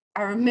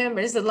I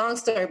remember, this is a long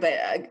story, but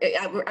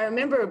I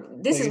remember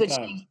this Take is your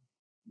what time.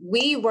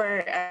 we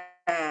were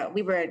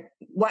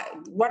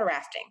water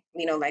rafting,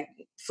 like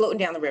floating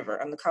down the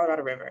river on the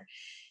Colorado River.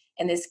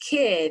 And this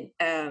kid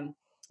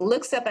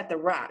looks up at the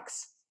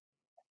rocks.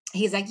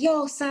 He's like,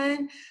 yo,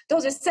 son,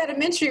 those are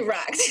sedimentary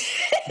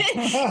rocks.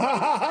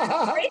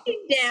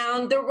 Breaking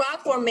down the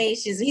rock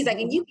formations. He's like,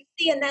 and you can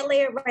see in that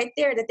layer right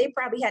there that they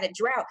probably had a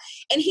drought.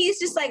 And he's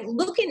just like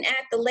looking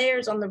at the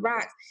layers on the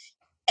rocks.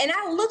 And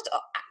I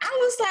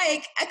was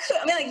like,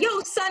 like, yo,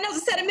 son, those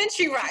are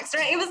sedimentary rocks,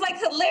 right? It was like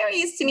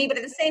hilarious to me. But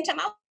at the same time,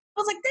 I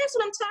was like, that's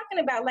what I'm talking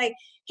about. Like,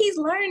 he's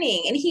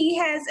learning and he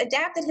has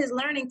adapted his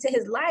learning to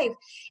his life.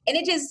 And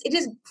it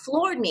just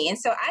floored me. And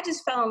so I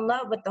just fell in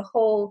love with the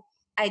whole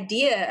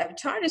idea of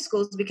charter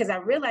schools, because I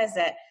realized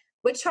that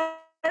what charter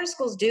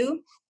schools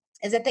do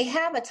is that they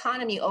have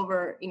autonomy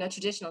over,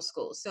 traditional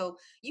schools. So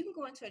you can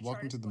go into a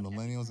Welcome to the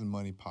Millennials and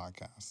Money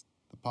podcast,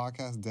 the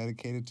podcast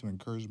dedicated to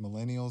encourage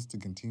millennials to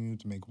continue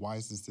to make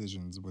wise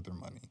decisions with their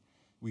money.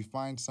 We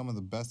find some of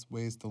the best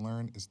ways to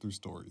learn is through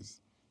stories.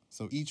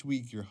 So each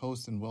week, your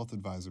host and wealth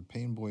advisor,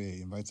 Payne Boyer,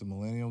 invites a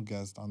millennial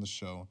guest on the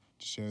show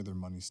to share their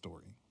money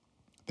story.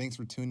 Thanks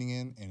for tuning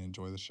in and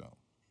enjoy the show.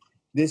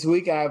 This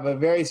week, I have a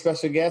very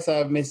special guest. I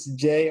have Miss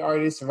Jay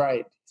Artist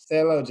Wright. Say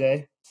hello,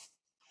 Jay.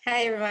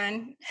 Hi,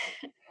 everyone.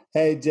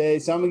 Hey, Jay.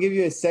 So I'm going to give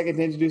you a second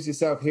to introduce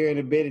yourself here in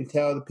a bit and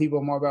tell the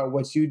people more about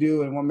what you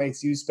do and what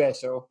makes you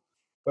special.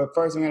 But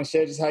first, I'm going to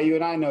share just how you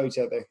and I know each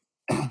other.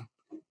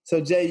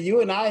 So, Jay, you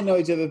and I know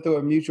each other through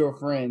a mutual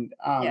friend,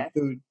 Yes.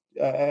 through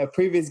a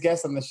previous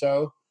guest on the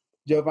show,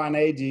 Jovan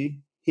Agee.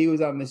 He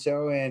was on the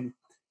show, and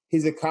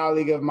he's a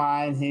colleague of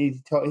mine.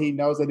 He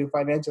knows I do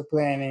financial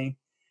planning.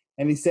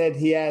 And he said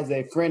he has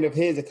a friend of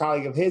his, a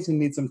colleague of his, who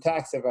needs some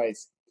tax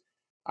advice.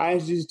 I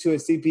introduced you to a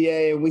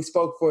CPA, and we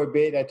spoke for a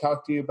bit. I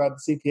talked to you about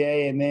the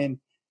CPA, and then,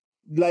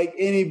 like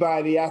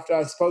anybody, after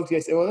I spoke to you,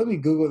 I said, well, let me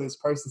Google this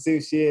person, see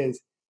who she is.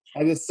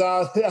 I just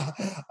saw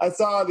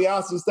all the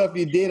awesome stuff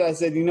you did. I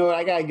said, you know what,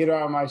 I got to get her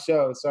on my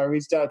show. So I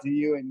reached out to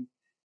you, and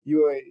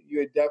you're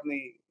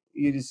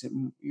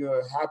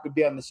happy to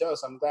be on the show.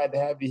 So I'm glad to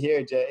have you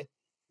here, Jay.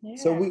 Yeah.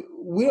 So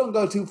we don't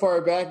go too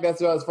far back.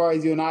 That's about as far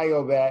as you and I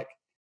go back.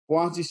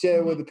 Why don't you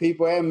share with the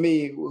people and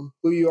me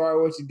who you are,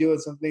 what you do,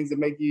 and some things that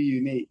make you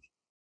unique?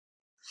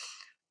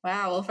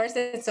 Wow. Well, first,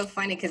 it's so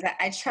funny because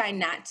I try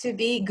not to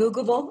be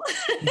Googleable.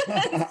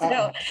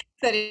 so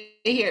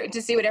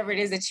to see whatever it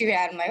is that you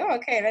had, I'm like, oh,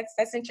 okay,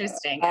 that's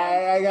interesting.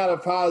 I got to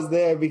pause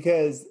there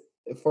because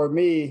for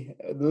me,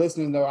 the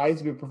listeners know I used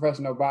to be a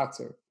professional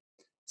boxer.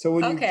 So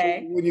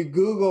when you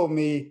Google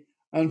me,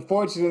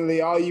 unfortunately,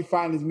 all you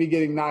find is me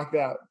getting knocked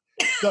out.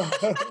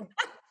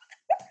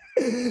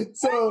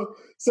 So,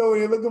 so when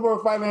you're looking for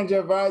a financial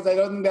advisor, I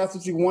don't think that's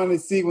what you want to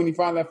see when you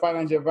find that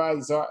financial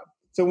advisor.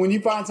 So when you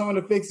find someone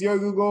to fix your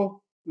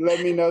Google, let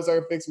me know so I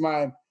can fix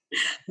mine.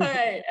 All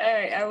right,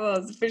 I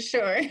will for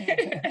sure.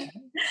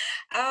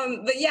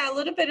 But yeah, a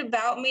little bit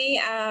about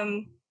me.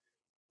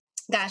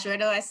 Gosh, where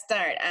do I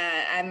start?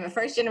 I'm a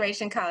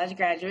first-generation college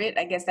graduate.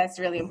 I guess that's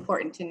really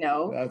important to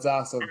know. That's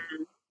awesome.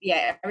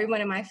 Yeah,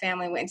 everyone in my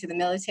family went into the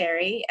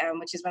military,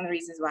 which is one of the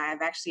reasons why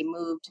I've actually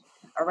moved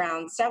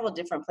around several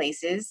different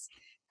places.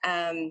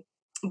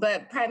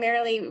 But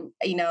primarily,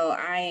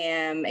 I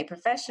am a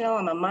professional.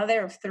 I'm a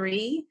mother of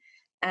 3.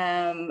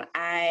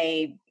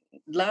 I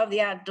love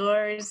the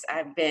outdoors.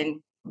 I've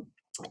been an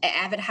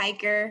avid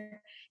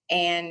hiker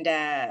and,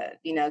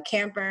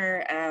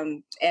 camper.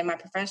 In my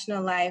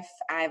professional life,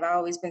 I've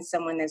always been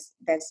someone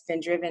that's been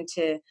driven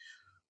to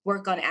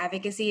work on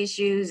advocacy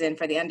issues and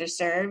for the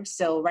underserved.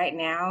 So right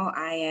now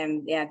I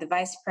am the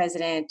Vice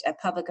President of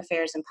Public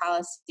Affairs and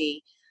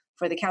Policy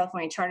for the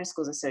California Charter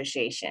Schools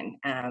Association,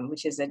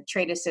 which is a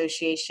trade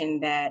association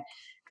that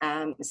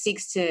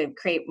seeks to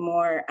create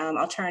more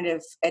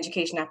alternative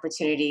education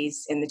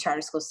opportunities in the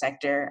charter school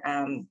sector,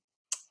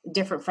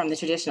 different from the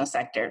traditional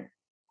sector.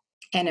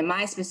 And in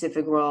my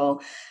specific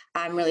role,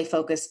 I'm really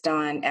focused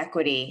on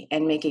equity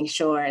and making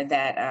sure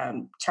that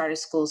charter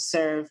schools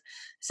serve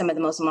some of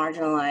the most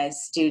marginalized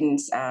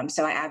students.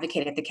 So I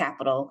advocate at the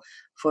Capitol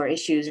for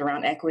issues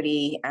around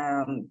equity,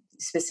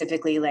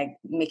 specifically like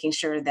making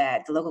sure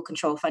that the local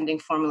control funding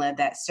formula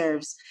that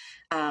serves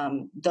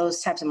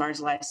those types of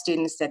marginalized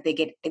students, that they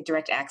get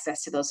direct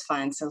access to those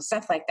funds. So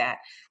stuff like that.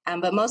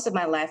 But most of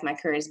my life, my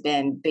career has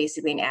been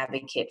basically an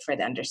advocate for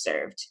the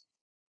underserved.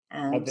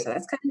 So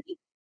that's kind of neat.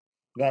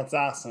 That's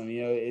awesome.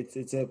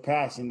 It's a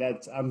passion.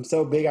 I'm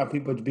so big on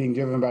people being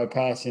driven by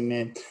passion,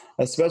 and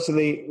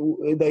especially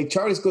like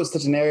charter school is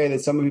such an area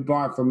that some people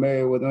aren't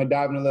familiar with. We're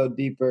diving a little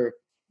deeper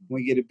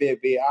when we get a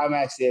bit. I'm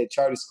actually a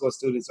charter school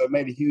student, so it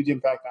made a huge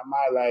impact on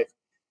my life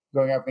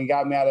growing up and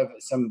got me out of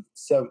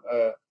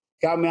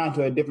got me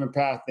onto a different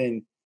path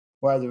than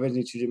where I was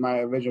originally my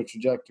original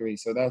trajectory.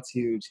 So that's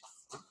huge.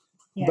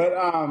 Yeah.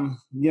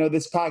 But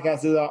this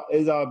podcast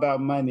is all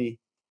about money.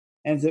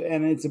 And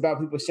it's about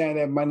people sharing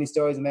their money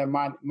stories and their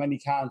money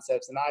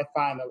concepts. And I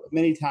find that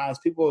many times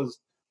people's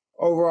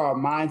overall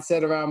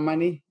mindset around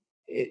money,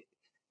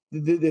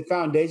 the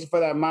foundation for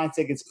that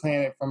mindset gets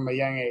planted from a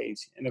young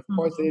age. And of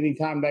course, at any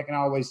time that can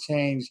always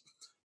change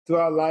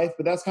throughout life,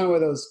 but that's kind of where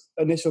those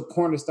initial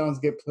cornerstones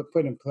get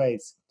put in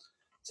place.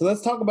 So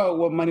let's talk about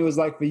what money was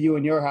like for you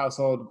in your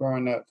household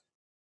growing up.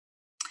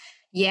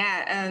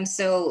 Yeah.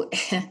 So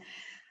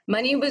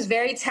money was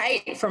very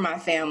tight for my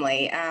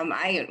family.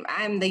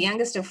 I'm the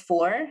youngest of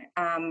four.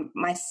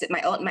 My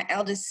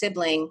eldest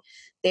sibling,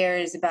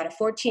 there's about a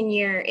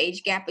 14-year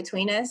age gap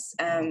between us.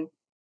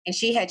 And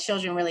she had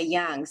children really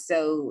young.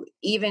 So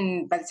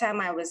even by the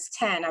time I was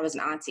 10, I was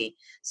an auntie.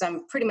 So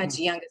I'm pretty much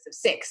the youngest of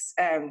six,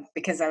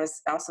 because I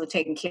was also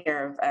taking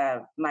care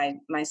of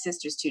my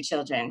sister's two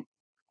children.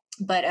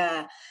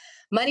 But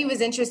money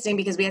was interesting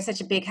because we had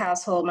such a big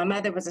household. My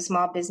mother was a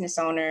small business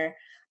owner.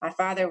 My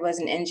father was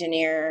an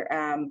engineer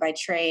by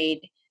trade.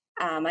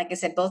 Like I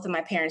said, both of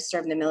my parents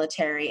served in the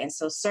military. And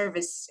so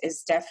service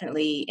is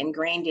definitely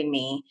ingrained in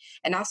me,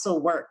 and also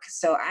work.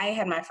 So I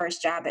had my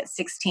first job at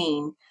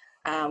 16,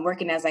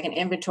 working as like an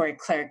inventory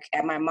clerk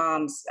at my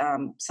mom's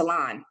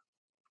salon.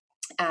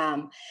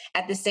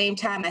 At the same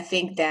time, I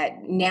think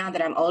that now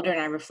that I'm older and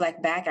I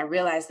reflect back, I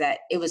realize that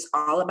it was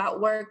all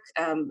about work.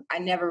 I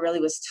never really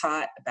was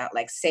taught about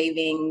like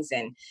savings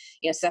and,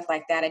 stuff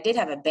like that. I did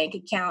have a bank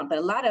account, but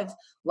a lot of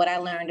what I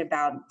learned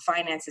about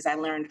finances, I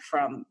learned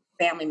from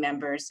family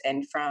members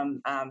and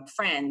from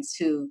friends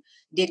who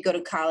did go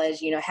to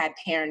college, had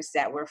parents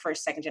that were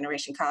first, second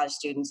generation college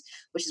students,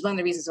 which is one of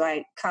the reasons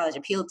why college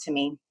appealed to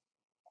me.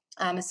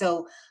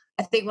 So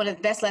I think one of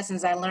the best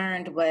lessons I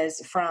learned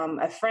was from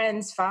a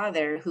friend's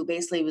father who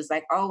basically was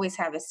like, always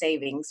have a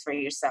savings for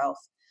yourself.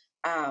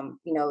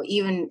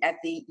 Even at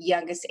the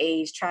youngest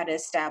age, try to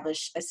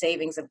establish a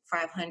savings of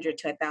 $500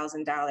 to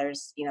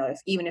 $1,000.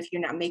 Even if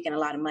you're not making a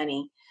lot of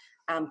money,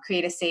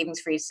 create a savings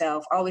for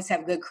yourself. Always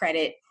have good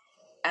credit,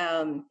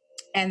 and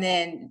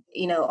then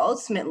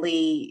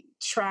ultimately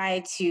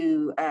try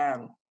to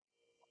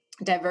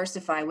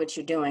diversify what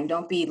you're doing.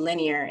 Don't be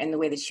linear in the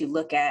way that you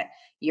look at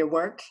your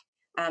work.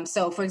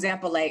 So for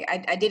example, like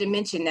I didn't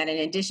mention that in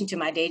addition to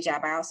my day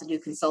job, I also do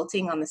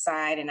consulting on the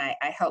side, and I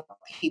help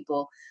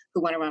people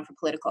who want to run for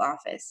political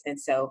office. And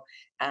so,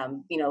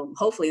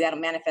 hopefully that'll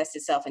manifest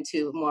itself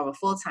into more of a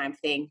full-time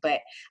thing. But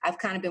I've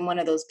kind of been one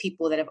of those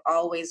people that have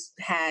always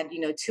had,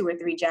 2 or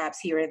 3 jobs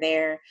here or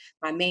there,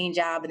 my main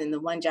job, and then the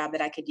one job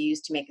that I could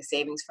use to make a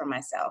savings for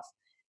myself.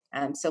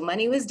 So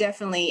money was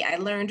definitely, I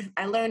learned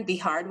the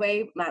hard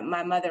way.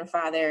 My mother and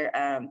father,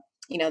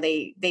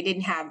 they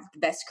didn't have the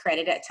best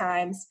credit at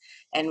times.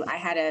 And I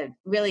had a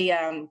really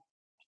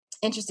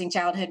interesting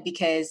childhood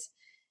because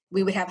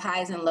we would have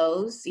highs and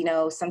lows.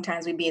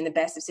 Sometimes we'd be in the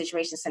best of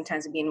situations,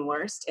 sometimes we'd be in the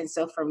worst. And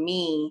so for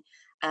me,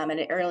 at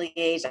an early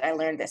age, I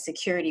learned that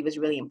security was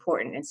really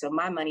important. And so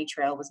my money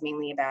trail was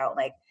mainly about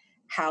like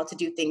how to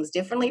do things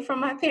differently from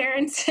my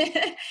parents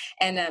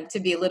and to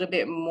be a little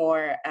bit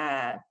more,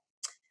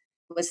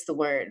 what's the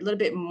word? A little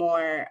bit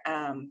more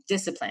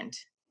disciplined,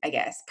 I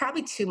guess.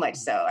 Probably too much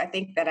so. I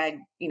think that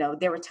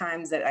there were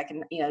times that I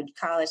can,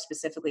 college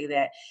specifically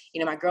that,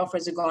 my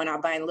girlfriends were going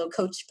out buying little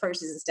Coach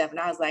purses and stuff. And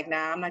I was like,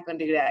 nah, I'm not going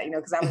to do that,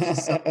 because I was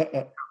just so like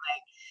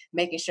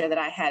making sure that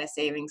I had a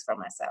savings for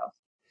myself.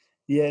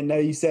 Yeah, no,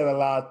 you said a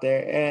lot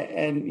there.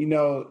 And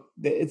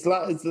it's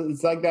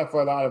like that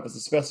for a lot of us,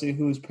 especially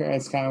whose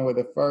parents kind of were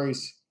the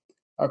first.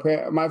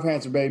 My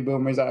parents were baby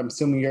boomers. I'm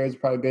assuming yours are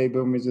probably baby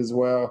boomers as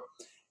well.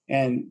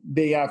 And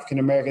being African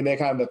American, they're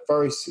kind of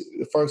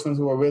the first ones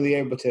who are really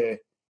able to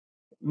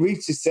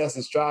reach success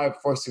and strive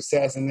for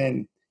success, and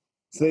then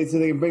so they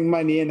can bring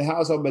money in the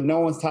household, but no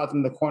one's taught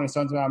them the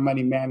cornerstones around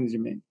money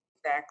management.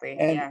 Exactly.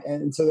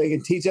 And so they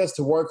can teach us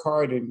to work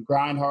hard and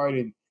grind hard,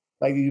 and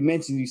like you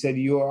mentioned, you said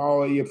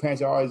your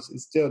parents are always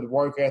instilled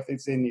work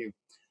ethics in you,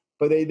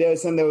 but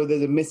there's a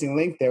missing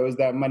link there, was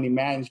that money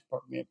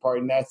management part,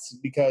 and that's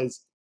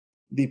because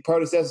the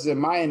predecessors in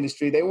my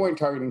industry, they weren't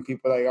targeting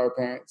people like our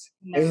parents.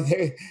 No.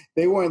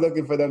 They weren't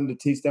looking for them to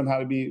teach them how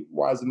to be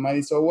wise with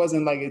money. So it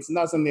wasn't like, it's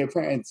not something their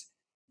parents,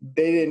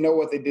 they didn't know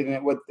what they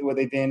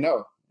didn't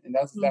know. And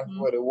that's exactly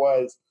what it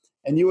was.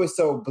 And you were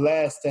so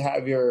blessed to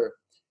have your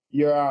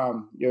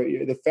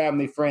the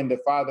family friend, the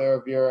father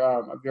of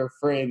your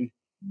friend,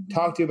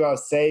 talk to you about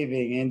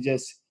saving and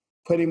just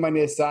putting money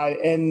aside,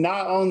 and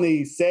not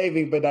only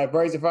saving, but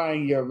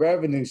diversifying your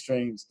revenue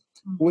streams,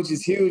 which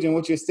is huge, and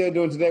what you're still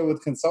doing today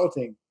with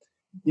consulting.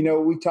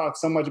 We talk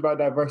so much about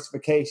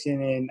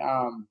diversification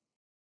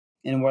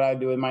and what I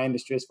do in my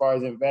industry as far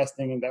as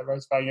investing and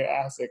diversifying your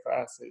asset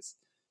classes.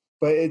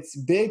 But it's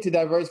big to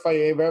diversify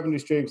your revenue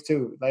streams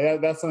too. Like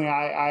that's something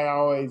I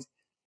always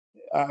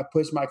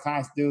push my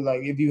clients to do.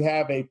 Like if you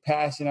have a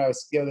passion or a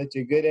skill that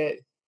you're good at,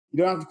 you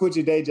don't have to quit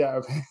your day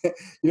job.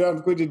 You don't have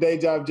to quit your day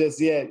job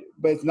just yet.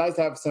 But it's nice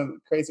to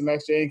create some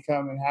extra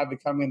income and have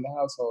it come in the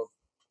household.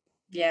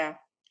 Yeah.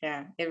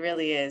 Yeah, it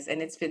really is.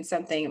 And it's been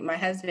something, my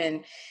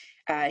husband,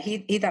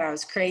 he thought I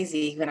was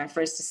crazy when I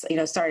first,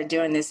 started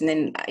doing this. And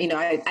then,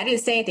 I didn't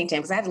say anything to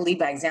him because I had to lead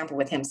by example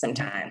with him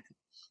sometimes.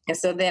 And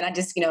so then I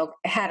just,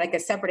 had like a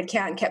separate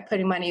account and kept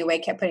putting money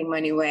away.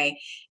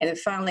 And then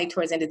finally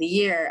towards the end of the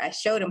year, I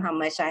showed him how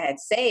much I had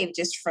saved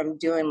just from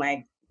doing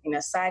like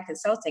side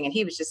consulting. And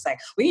he was just like,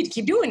 we need to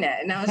keep doing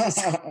that. And I was just,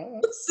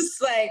 it's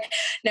just like,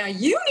 now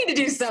you need to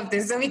do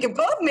something so we can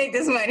both make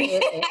this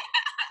money.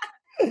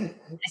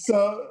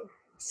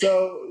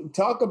 So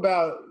talk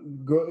about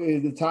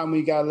the time when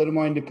you got a little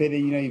more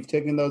independent. You've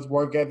taken those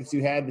work ethics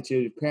you had that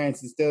your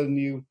parents instilled in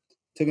you,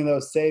 taking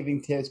those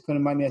saving tips,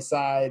 putting money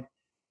aside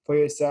for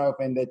yourself,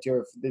 and that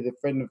the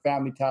friend and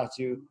family taught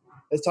you.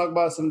 Let's talk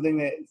about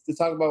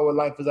what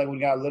life was like when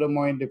you got a little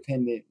more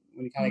independent.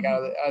 When you kind of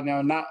got, I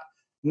know,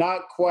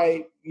 not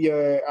quite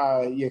your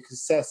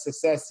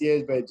success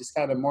years, but just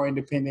kind of more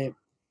independent.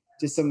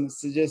 Just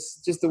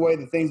the way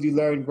the things you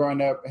learned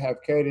growing up have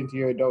carried into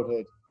your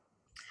adulthood.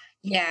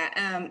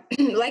 Yeah,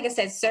 like I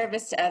said,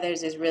 service to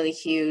others is really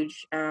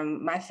huge.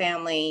 My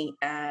family,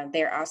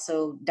 they're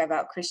also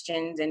devout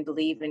Christians and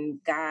believe in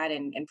God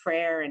and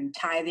prayer and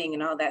tithing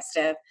and all that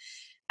stuff.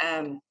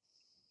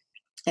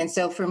 And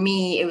so for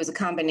me, it was a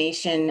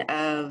combination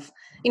of,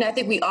 I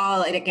think we all,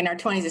 like in our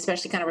 20s,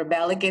 especially, kind of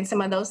rebel against some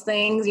of those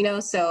things,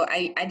 So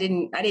I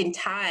didn't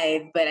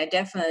tithe, but I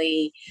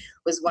definitely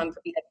was one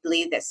that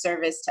believed that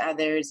service to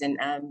others and,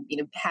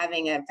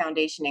 having a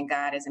foundation in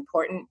God is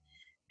important.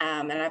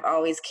 And I've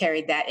always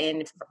carried that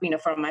in,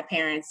 from my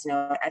parents.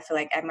 I feel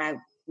like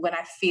when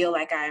I feel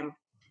like I'm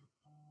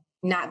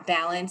not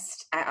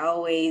balanced, I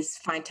always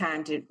find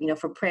time to,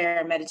 for prayer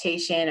and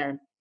meditation, or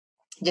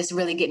just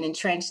really getting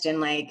entrenched in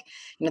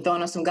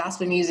throwing on some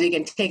gospel music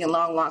and taking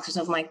long walks or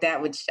something like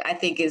that, which I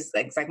think is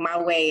it's like my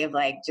way of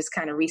just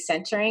kind of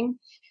recentering.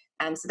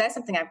 So that's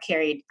something I've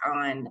carried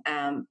on.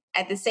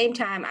 At the same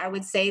time, I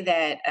would say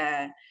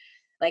that,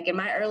 in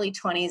my early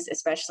 20s,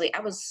 especially,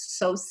 I was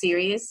so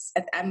serious.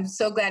 I'm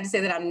so glad to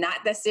say that I'm not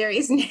that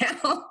serious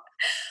now,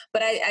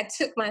 but I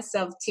took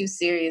myself too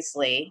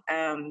seriously.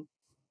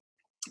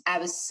 I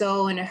was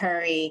so in a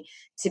hurry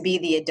to be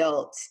the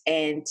adult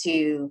and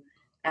to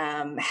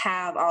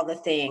have all the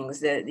things,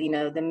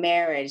 the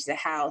marriage, the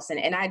house.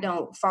 And I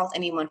don't fault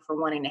anyone for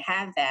wanting to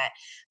have that.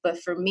 But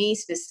for me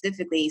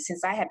specifically,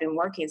 since I had been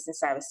working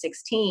since I was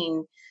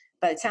 16,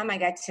 by the time I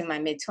got to my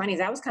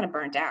mid-20s, I was kind of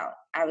burnt out.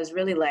 I was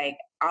really like,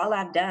 all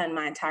I've done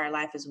my entire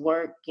life is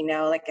work.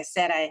 Like I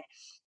said,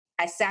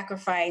 I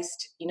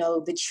sacrificed,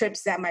 the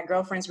trips that my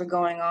girlfriends were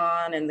going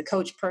on and the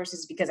coach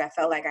purses because I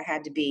felt like I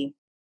had to be,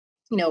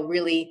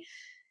 really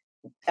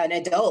an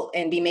adult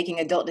and be making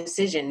adult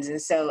decisions.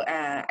 And so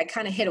I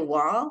kind of hit a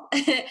wall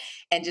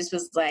and just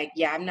was like,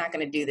 yeah, I'm not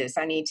going to do this.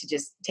 I need to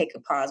just take a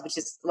pause, which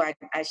is why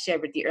I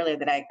shared with you earlier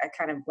that I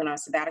kind of went on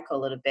sabbatical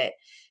a little bit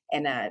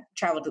and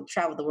traveled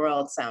the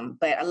world some.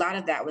 But a lot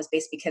of that was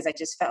based because I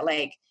just felt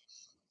like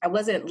I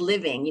wasn't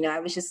living. I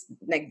was just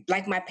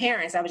like my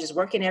parents. I was just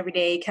working every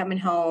day, coming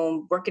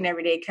home, working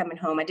every day, coming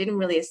home. I didn't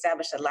really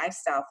establish a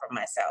lifestyle for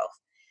myself.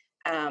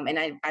 And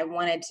I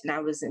wanted, and I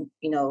was,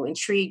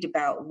 intrigued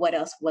about what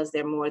else was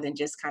there more than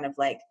just kind of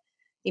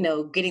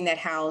getting that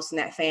house and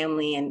that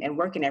family and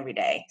working every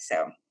day.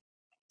 So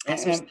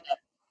that's what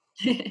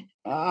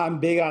I'm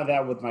big on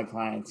that with my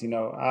clients. I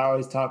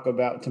always talk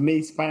about, to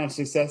me,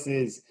 financial success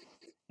is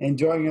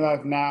enjoying your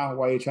life now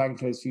while you're tracking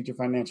towards future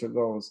financial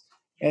goals.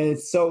 And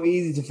it's so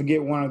easy to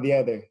forget one or the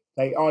other.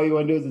 Like, all you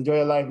want to do is enjoy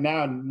your life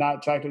now and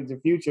not track towards the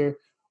future.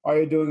 All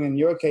you're doing in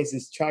your case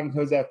is tracking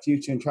towards that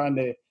future and trying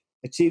to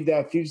achieve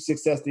that future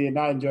success that you're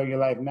not enjoying your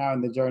life now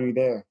and the journey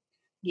there.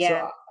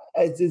 Yeah.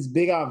 So it's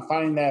big on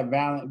finding that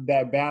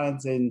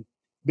balance and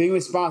being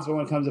responsible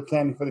when it comes to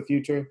planning for the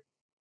future.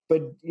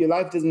 But your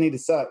life doesn't need to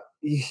suck.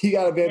 You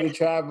got to be able to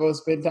travel,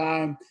 spend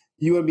time.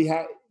 You want to be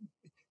happy.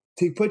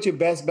 To put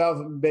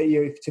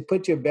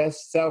your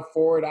best self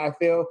forward, I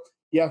feel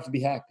you have to be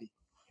happy.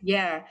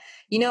 Yeah.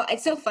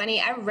 It's so funny.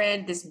 I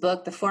read this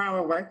book, The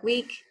 4-Hour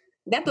Workweek.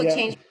 That book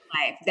changed my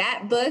life.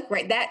 That book,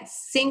 right? That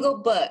single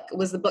book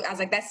was the book. I was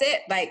like, that's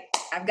it. Like,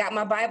 I've got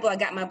my Bible. I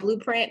got my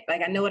blueprint.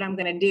 Like, I know what I'm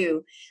going to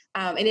do.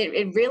 And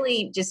it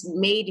really just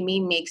made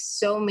me make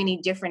so many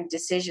different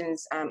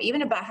decisions,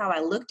 even about how I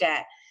looked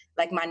at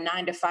my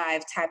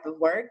 9-to-5 type of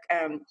work.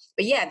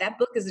 But yeah,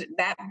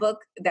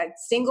 that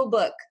single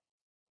book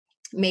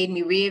made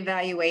me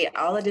reevaluate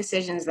all the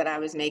decisions that I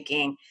was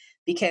making,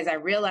 because I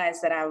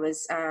realized that I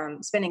was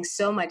spending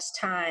so much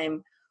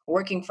time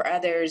working for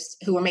others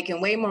who were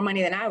making way more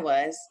money than I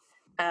was,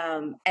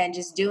 and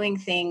just doing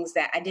things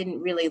that I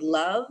didn't really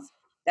love,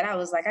 that I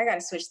was like, I got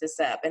to switch this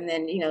up. And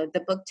then,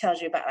 the book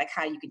tells you about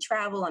how you can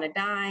travel on a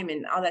dime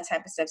and all that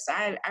type of stuff. So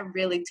I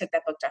really took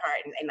that book to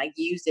heart and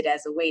used it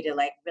as a way to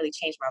really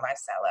change my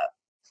lifestyle up.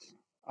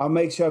 I'll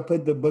make sure I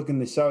put the book in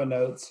the show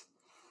notes.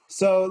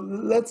 So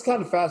let's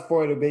kind of fast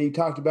forward a bit. You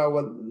talked about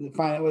what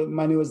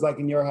money was like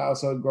in your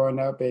household growing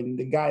up and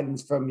the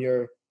guidance from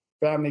your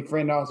family,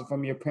 friend, also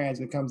from your parents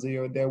when it comes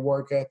to their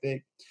work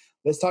ethic.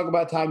 Let's talk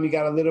about time you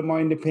got a little more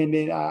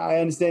independent. I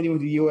understand you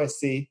went to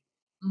USC,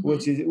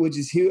 which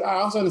is huge. I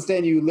also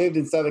understand you lived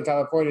in Southern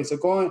California. So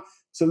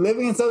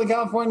living in Southern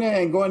California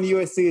and going to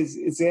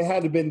USC it had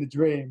to have been the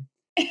dream.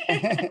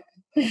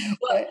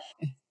 Well,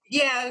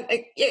 yeah,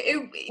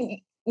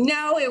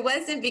 no, it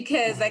wasn't,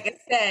 because like I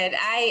said,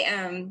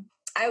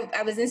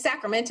 I was in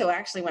Sacramento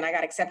actually when I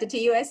got accepted to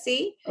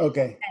USC.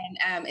 Okay.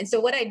 And so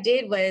what I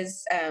did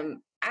was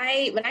when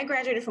I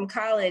graduated from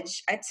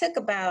college, I took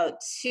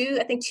about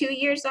 2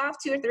 years off,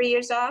 2 or 3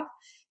 years off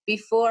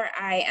before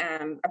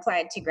I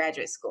applied to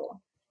graduate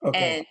school.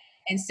 Okay.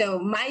 And so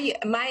my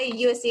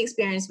USC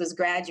experience was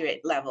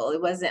graduate level.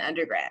 It wasn't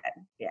undergrad.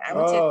 Yeah, I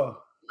went to Oh,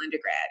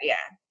 undergrad. Yeah.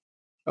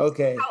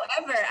 okay.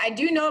 However, I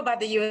do know about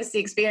the USC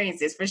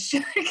experiences for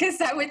sure because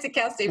I went to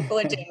Cal State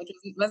Fullerton, which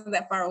wasn't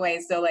that far away.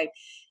 So like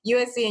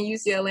USC and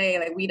UCLA,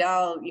 like we'd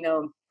all,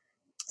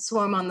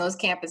 swarm on those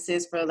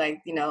campuses for like,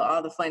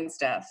 all the fun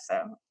stuff.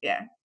 So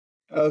yeah.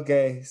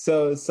 Okay.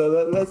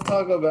 Let's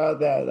talk about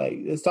that. Like,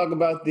 let's talk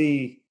about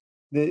the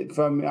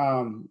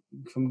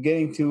from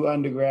getting to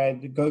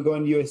undergrad,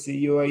 going to USC.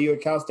 You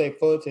at Cal State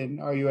Fullerton,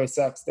 or you at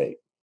Sac State?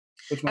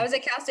 Which I one? was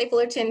at Cal State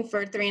Fullerton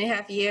for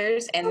 3.5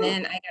 years, and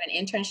then I got an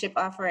internship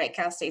offer at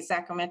Cal State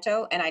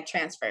Sacramento, and I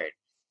transferred.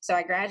 So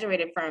I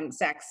graduated from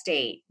Sac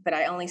State, but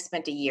I only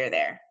spent a year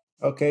there.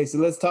 Okay, so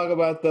let's talk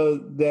about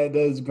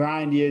those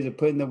grind years of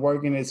putting the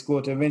work in at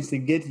school to eventually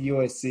get to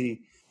USC.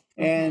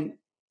 And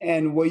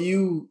were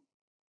you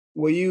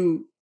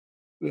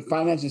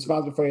financially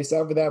responsible for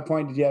yourself at that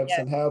point? Did you have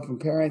some help from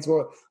parents?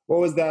 What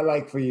was that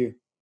like for you?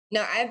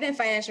 No, I've been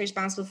financially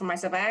responsible for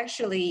myself. I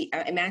actually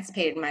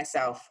emancipated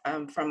myself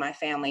from my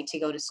family to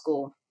go to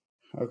school.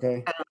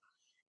 Okay.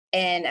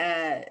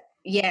 And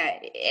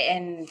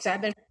so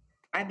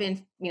I've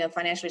been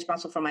financially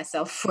responsible for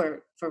myself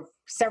for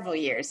several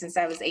years since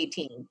I was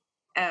 18.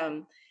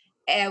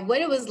 And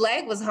what it was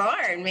like was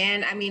hard,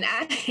 man. I mean,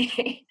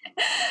 I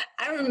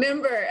I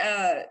remember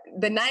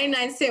the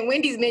 99-cent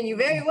Wendy's menu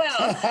very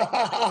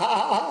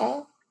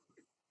well.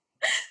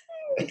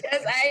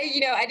 Because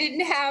I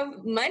didn't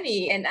have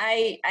money, and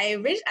I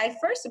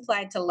first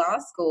applied to law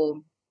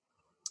school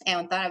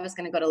and thought I was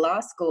going to go to law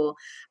school.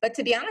 But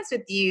to be honest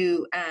with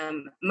you,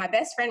 my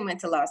best friend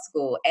went to law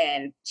school,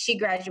 and she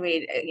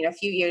graduated, a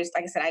few years.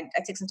 Like I said, I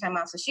took some time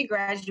off. So she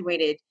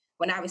graduated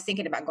when I was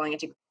thinking about going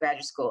into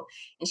graduate school,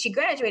 and she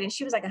graduated and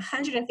she was like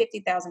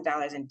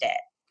 $150,000 in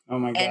debt. Oh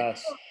my gosh. And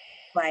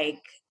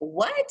like,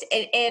 what?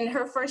 And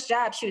her first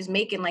job, she was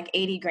making like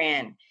 80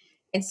 grand.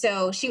 And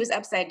so she was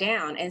upside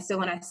down. And so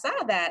when I saw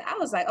that, I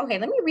was like, okay,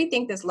 let me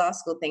rethink this law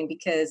school thing,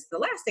 because the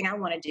last thing I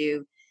want to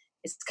do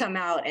is come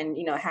out and,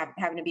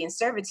 having to be in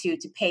servitude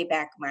to pay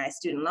back my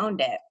student loan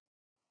debt.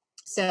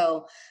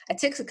 So I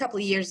took a couple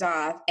of years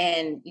off,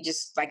 and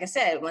just, like I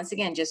said, once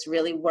again, just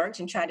really worked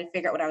and tried to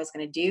figure out what I was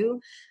going to do.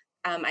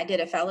 I did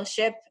a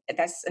fellowship.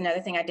 That's another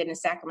thing I did in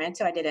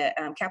Sacramento. I did a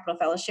capital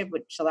fellowship,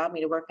 which allowed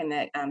me to work in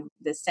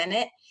the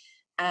Senate.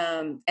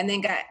 And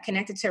then got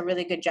connected to a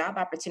really good job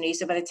opportunity.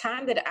 So by the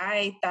time that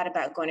I thought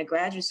about going to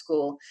graduate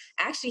school,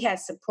 I actually had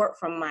support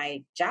from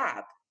my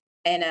job,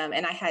 and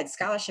I had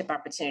scholarship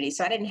opportunities.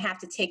 So I didn't have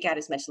to take out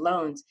as much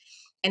loans.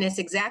 And it's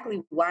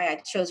exactly why I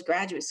chose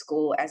graduate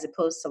school as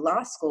opposed to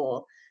law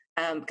school,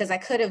 because I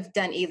could have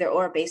done either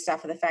or based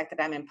off of the fact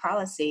that I'm in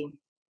policy.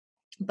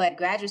 But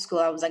graduate school,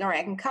 I was like, all right,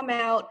 I can come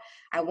out.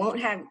 I won't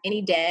have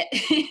any debt.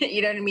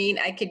 You know what I mean?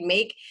 I could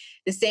make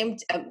the same,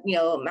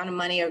 amount of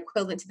money, or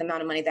equivalent to the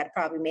amount of money that I'd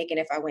probably making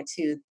if I went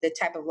to the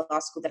type of law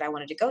school that I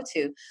wanted to go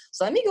to.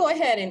 So let me go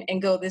ahead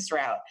and go this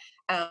route.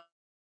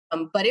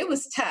 But it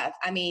was tough.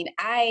 I mean,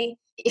 I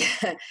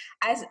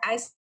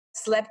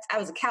slept. I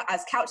was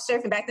couch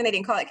surfing. Back then they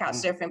didn't call it couch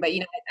surfing, but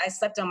I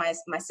slept on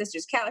my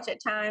sister's couch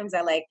at times.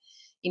 I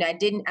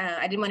didn't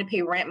want to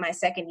pay rent my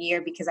second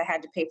year because I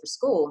had to pay for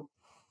school.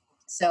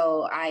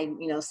 So I,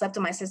 slept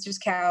on my sister's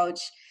couch.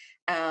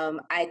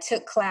 I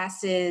took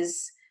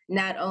classes.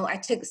 I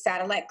took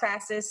satellite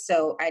classes.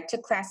 So I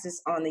took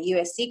classes on the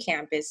USC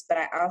campus, but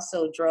I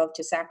also drove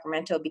to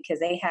Sacramento because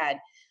they had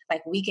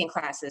like weekend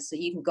classes. So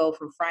you can go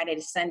from Friday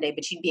to Sunday,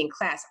 but you'd be in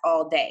class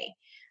all day.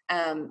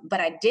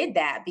 But I did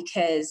that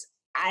because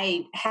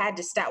I had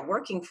to stop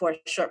working for a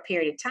short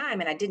period of time,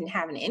 and I didn't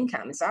have an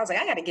income. And so I was like,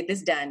 I got to get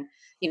this done,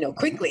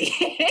 quickly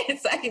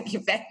so I can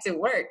get back to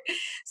work.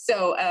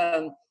 So,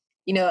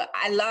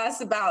 I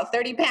lost about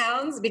 30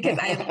 pounds because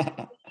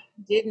I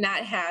did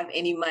not have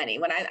any money.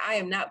 When I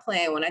am not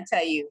playing when I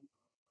tell you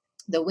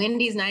the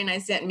Wendy's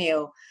 99-cent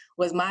meal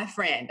was my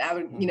friend. I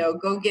would,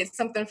 go get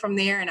something from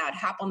there, and I'd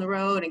hop on the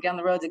road and get on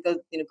the road to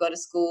go to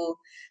school,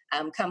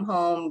 come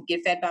home,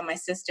 get fed by my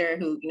sister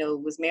who,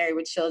 was married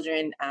with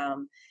children.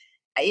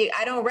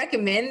 I don't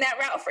recommend that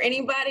route for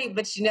anybody,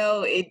 but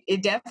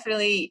it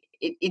definitely,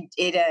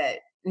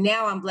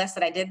 now I'm blessed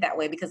that I did that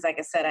way, because like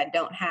I said, I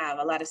don't have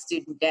a lot of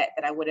student debt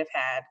that I would have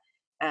had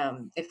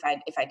if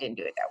I didn't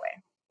do it that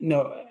way.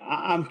 No,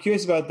 I'm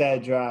curious about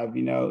that drive.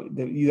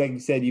 Like you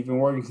said, you've been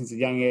working since a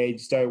young age. You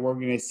started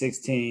working at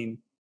 16.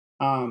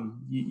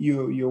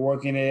 You're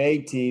working at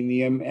 18.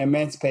 You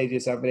emancipated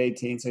yourself at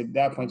 18. So at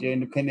that point, you're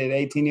independent at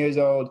 18 years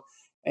old,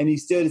 and you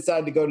still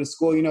decide to go to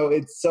school.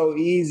 It's so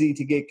easy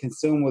to get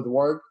consumed with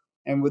work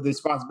and with the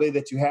responsibility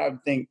that you have to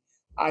think,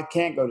 I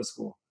can't go to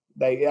school.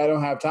 Like, I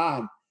don't have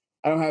time.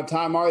 I don't have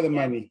time or the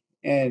money.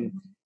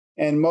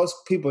 And most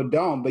people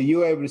don't, but you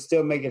were able to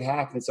still make it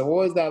happen. So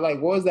what was that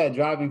like? What was that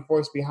driving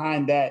force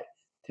behind that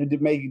to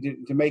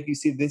make you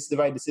see this is the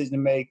right decision to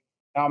make.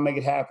 I'll make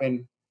it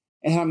happen,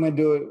 and I'm going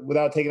to do it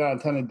without taking on a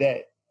ton of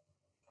debt.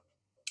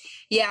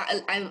 Yeah,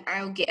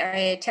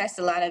 I attest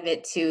a lot of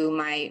it to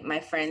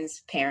my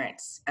friend's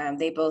parents.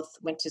 They both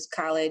went to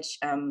college.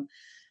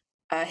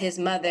 His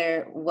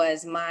mother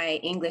was my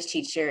English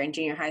teacher in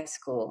junior high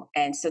school,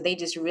 and so they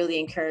just really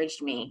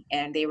encouraged me.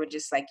 And they were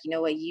just like, you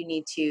know what, you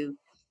need to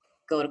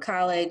go to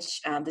college.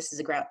 This is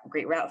a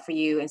great route for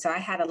you. And so I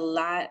had a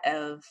lot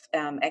of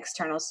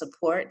external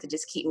support to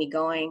just keep me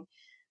going.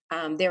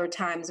 There were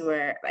times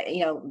where,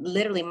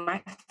 literally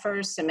my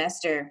first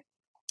semester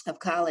of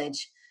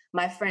college,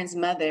 my friend's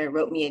mother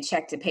wrote me a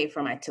check to pay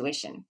for my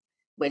tuition,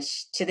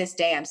 which to this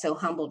day I'm so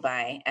humbled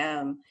by.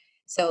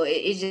 So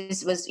it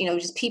just was,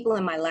 just people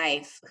in my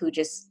life who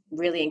just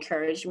really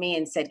encouraged me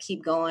and said,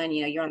 keep going,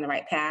 you're on the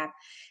right path.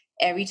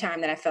 Every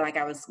time that I felt like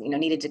I was,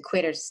 needed to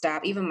quit or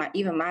stop, even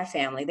my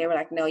family, they were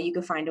like, no, you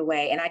can find a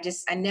way. And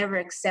I never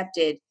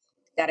accepted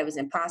that it was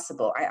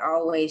impossible. I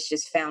always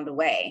just found a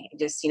way.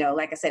 Just,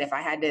 like I said, if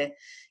I had to,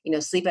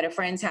 sleep at a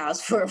friend's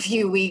house for a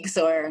few weeks,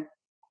 or,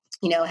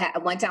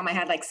 one time I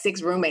had like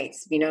 6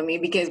 roommates, you know what I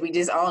mean? Because we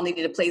just all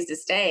needed a place to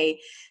stay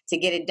to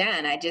get it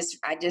done. I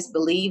just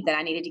believed that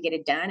I needed to get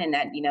it done, and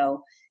that,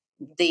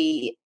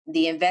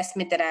 the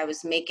investment that I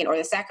was making, or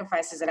the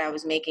sacrifices that I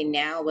was making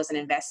now, was an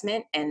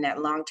investment, and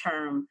that long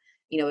term,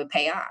 would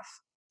pay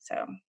off.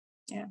 So,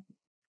 yeah.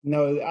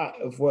 No,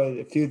 for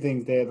a few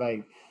things there,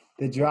 like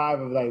the drive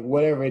of like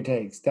whatever it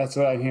takes. That's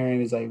what I'm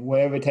hearing, is like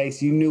whatever it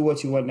takes. You knew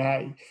what you wanted to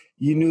have.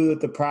 You knew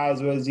what the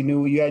prize was. You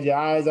knew you had your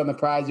eyes on the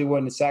prize. You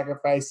wanted to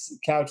sacrifice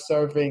couch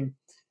surfing,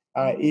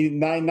 eating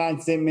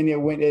 99-cent menu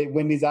at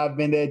Wendy's. I've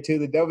been there too.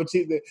 The double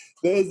cheese,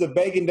 there's the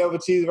bacon double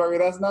cheeseburger.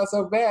 That's not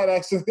so bad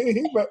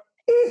actually,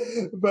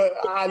 but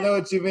I know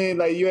what you mean.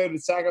 Like you had to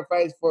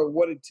sacrifice for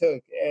what it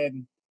took,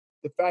 and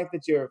the fact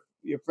that your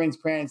friend's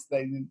parents,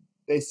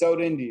 they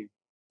sewed into you,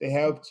 they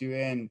helped you,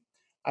 and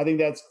I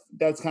think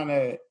that's kind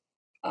of,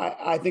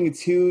 I think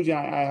it's huge. And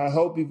I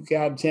hope you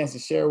got a chance to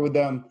share with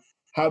them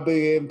how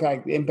big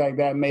an impact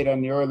that made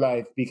on your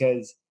life,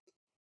 because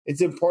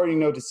it's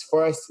important,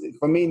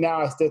 for me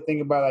now, I still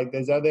think about like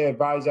there's other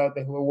advisors out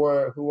there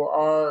who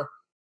are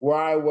where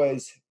I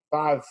was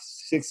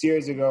 5-6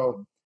 years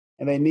ago,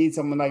 and they need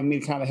someone like me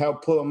to kind of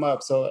help pull them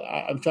up. So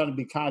I'm trying to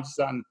be conscious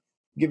on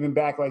giving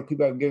back like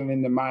people have given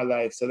into my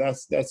life. So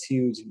that's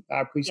huge. I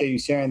appreciate you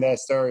sharing that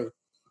story.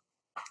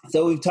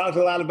 So we've talked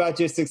a lot about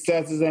your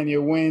successes and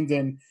your wins,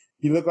 and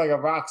you look like a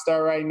rock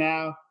star right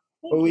now.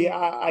 But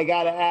I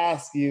got to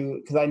ask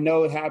you, because I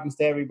know it happens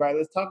to everybody.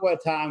 Let's talk about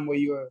a time where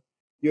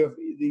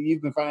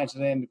you've been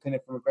financially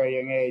independent from a very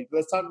young age.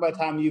 Let's talk about a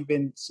time you've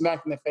been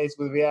smacked in the face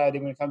with reality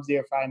when it comes to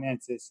your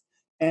finances.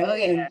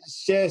 And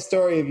share a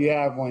story if you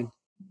have one.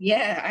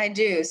 Yeah, I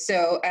do.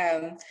 So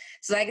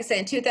like I said,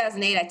 in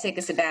 2008, I took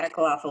a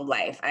sabbatical off of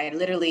life. I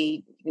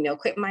literally,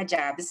 quit my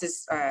job. This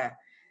is,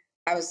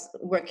 I was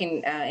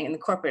working in the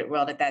corporate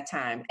world at that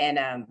time, and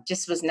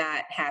just was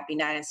not happy,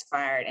 not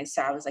inspired. And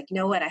so I was like, you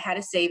know what? I had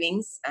a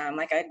savings,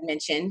 like I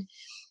mentioned,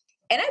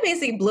 and I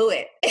basically blew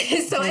it.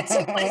 So I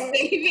took my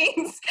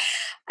savings.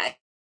 I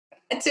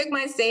took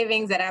my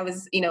savings that I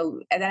was,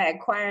 that I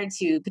acquired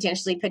to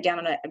potentially put down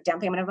on a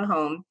down payment of a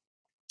home.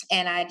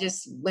 And I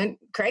just went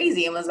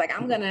crazy and was like,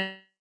 I'm going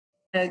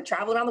to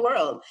travel around the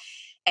world.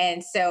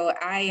 And so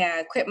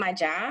I quit my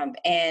job,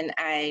 and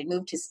I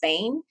moved to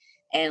Spain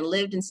and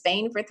lived in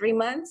Spain for 3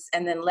 months,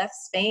 and then left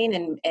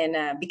Spain.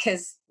 And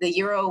because the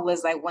euro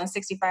was like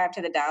 165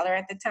 to the dollar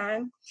at the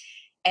time.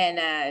 And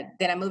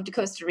then I moved to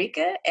Costa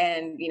Rica,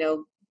 and,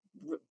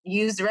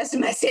 used the rest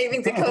of my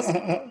savings in Costa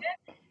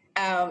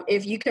Rica.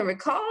 If you can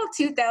recall,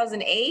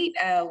 2008,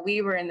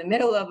 we were in the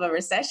middle of a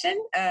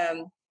recession.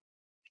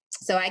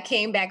 So I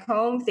came back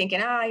home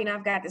thinking,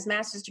 I've got this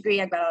master's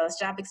degree. I've got all this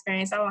job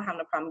experience. I won't have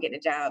no problem getting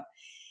a job.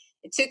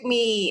 It took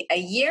me a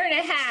year and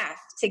a half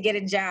to get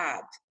a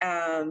job.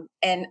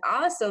 And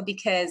also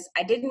because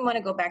I didn't want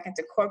to go back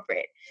into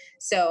corporate.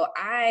 So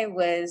I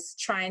was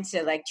trying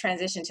to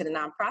transition to the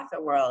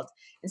nonprofit world.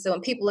 And so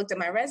when people looked at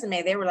my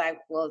resume, they were like,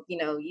 well,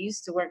 you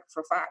used to work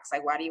for Fox.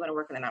 Like, why do you want to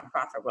work in the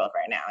nonprofit world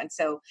right now? And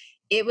so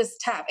it was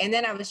tough. And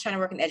then I was trying to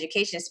work in the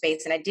education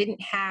space, and I didn't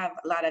have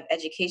a lot of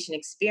education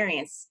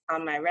experience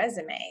on my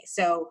resume.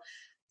 So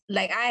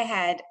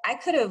I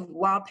could have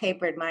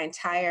wallpapered my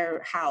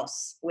entire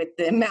house with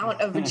the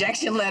amount of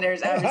rejection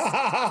letters I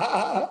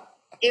received.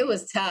 It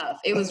was tough.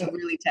 It was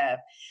really tough.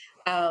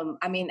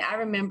 I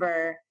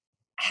remember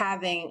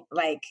having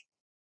like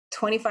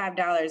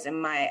 $25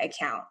 in my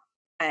account,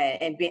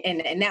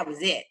 and that was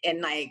it.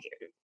 And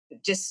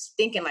just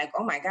thinking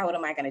oh my God, what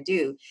am I going to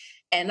do?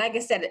 And like I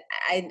said,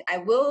 I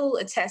will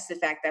attest to the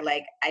fact that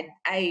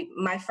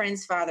my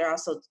friend's father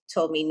also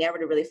told me never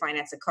to really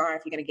finance a car.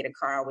 If you're going to get a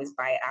car, always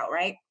buy it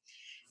outright.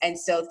 And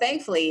so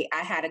thankfully I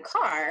had a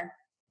car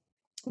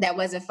that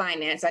wasn't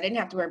financed. So I didn't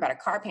have to worry about a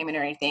car payment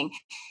or anything.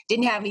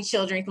 Didn't have any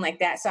children, anything like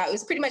that. So it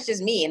was pretty much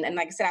just me. And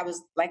like I said, I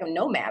was like a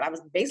nomad. I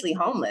was basically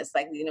homeless,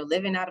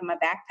 living out of my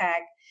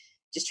backpack.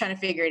 just trying to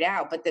figure it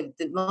out. But the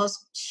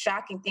most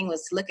shocking thing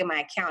was to look at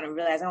my account and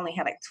realize I only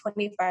had like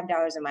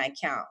 $25 in my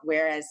account.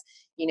 Whereas,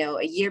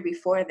 a year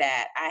before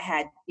that, I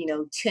had,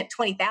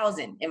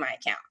 20,000 in my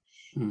account.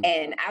 Mm.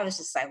 And I was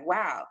just like,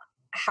 wow.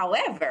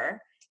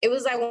 However, it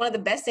was like one of the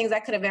best things I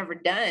could have ever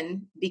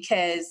done,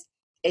 because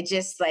it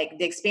just like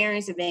the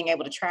experience of being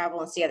able to travel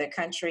and see other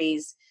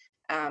countries,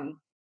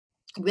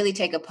 really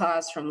take a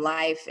pause from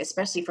life,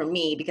 especially for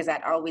me, because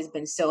I'd always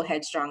been so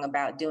headstrong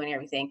about doing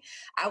everything.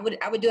 I would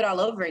do it all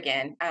over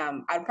again.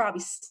 I'd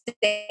probably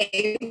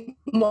save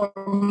more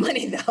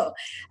money though,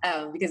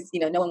 because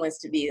no one wants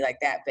to be like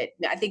that. But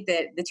I think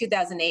that the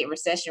 2008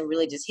 recession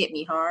really just hit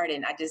me hard,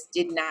 and I just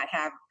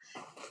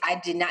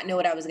I did not know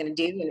what I was going to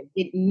do, and I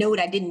didn't know what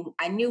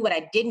I knew what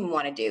I didn't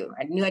want to do.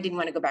 I knew I didn't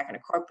want to go back into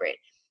corporate,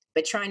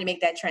 but trying to make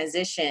that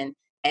transition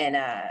and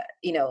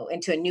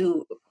into a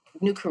new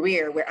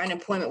career where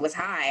unemployment was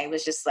high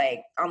was just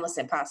like almost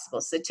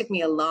impossible. So it took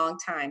me a long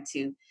time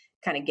to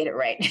kind of get it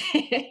right.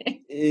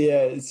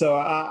 Yeah, so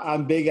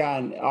I'm big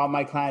on all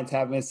my clients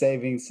having a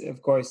savings,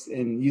 of course,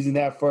 and using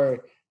that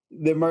for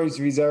the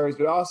emergency reserves,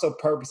 but also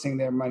purposing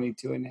their money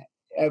too, and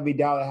every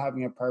dollar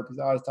having a purpose.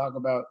 I always talk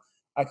about,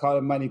 I call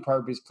it money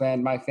purpose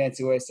plan, my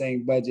fancy way of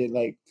saying budget,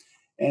 like,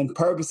 and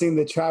purposing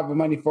the travel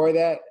money for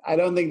that. I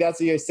don't think that's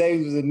what your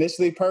savings was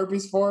initially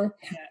purposed for.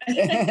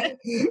 Yeah.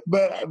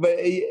 but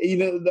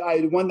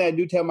one thing I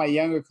do tell my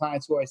younger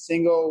clients who are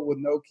single with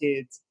no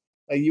kids,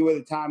 like you at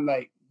the time,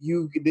 like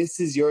this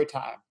is your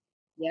time.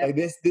 Yep. Like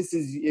this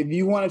is, if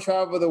you want to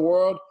travel the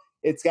world,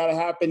 it's got to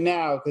happen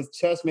now. Because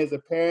trust me, as a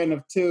parent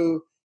of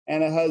two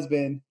and a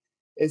husband,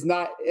 it's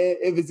not,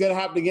 if it's going to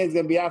happen again, it's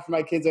going to be after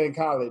my kids are in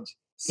college.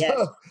 So,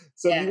 Yes.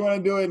 so Yeah. if you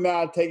want to do it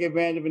now, take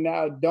advantage of it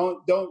now.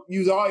 Don't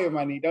use all your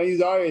money. Don't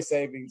use all your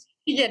savings.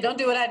 Yeah, don't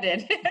do what I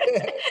did.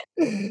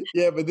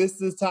 Yeah, but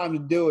this is time to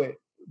do it.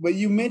 But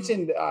you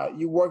mentioned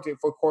you worked it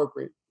for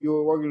corporate. You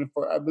were working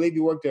for, I believe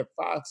you worked at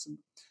Fox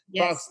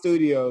Yes.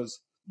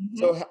 Studios. Mm-hmm.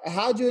 So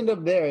how'd you end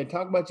up there? And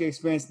talk about your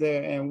experience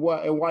there and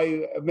why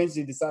you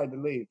eventually decided to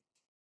leave.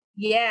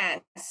 Yeah.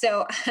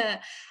 So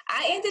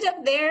I ended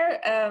up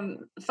there.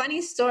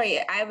 Funny story.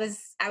 I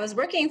was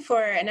working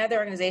for another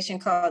organization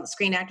called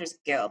Screen Actors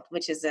Guild,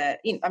 which is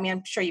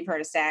I'm sure you've heard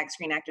of SAG,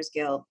 Screen Actors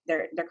Guild.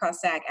 They're called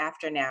SAG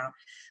after now,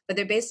 but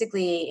they're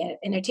basically an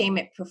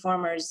entertainment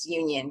performers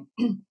union.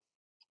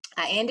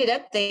 I ended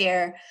up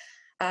there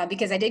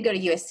because I did go to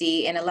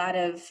USC, and a lot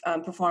of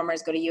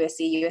performers go to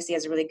USC. USC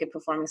has a really good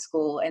performing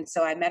school. And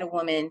so I met a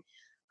woman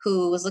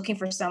who was looking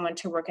for someone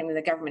to work in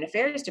the government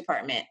affairs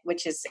department,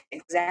 which is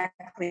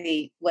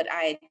exactly what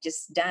I had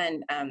just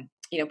done,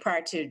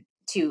 prior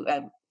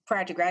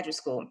to graduate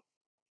school.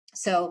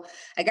 So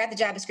I got the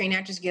job at Screen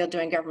Actors Guild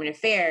doing government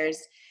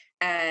affairs.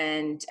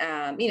 And,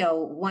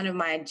 one of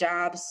my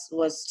jobs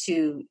was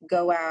to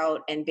go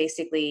out and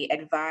basically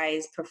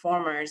advise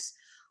performers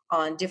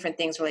on different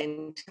things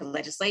relating to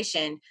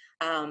legislation.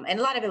 And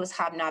a lot of it was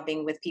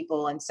hobnobbing with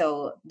people. And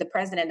so the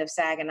president of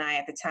SAG and I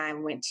at the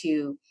time went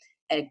to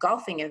a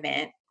golfing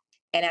event.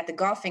 And at the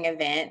golfing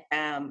event,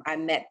 I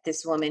met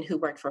this woman who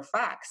worked for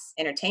Fox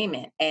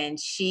Entertainment, and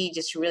she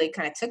just really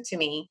kind of took to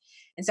me.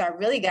 And so I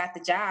really got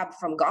the job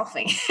from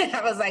golfing.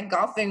 I was like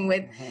golfing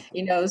with,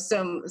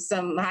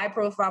 some high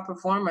profile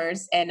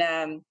performers,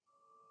 and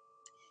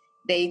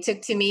they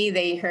took to me.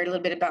 They heard a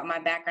little bit about my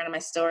background and my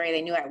story.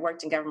 They knew I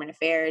worked in government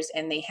affairs,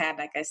 and they had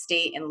like a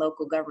state and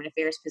local government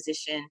affairs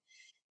position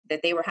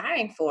that they were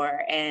hiring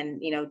for.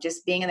 And,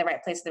 just being in the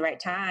right place at the right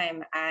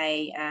time,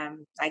 I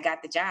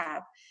got the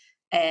job.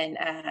 And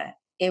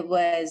it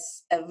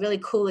was a really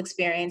cool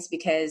experience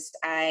because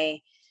I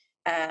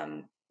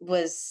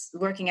was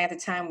working at the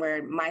time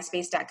where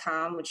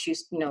MySpace.com, which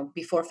used,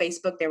 before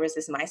Facebook, there was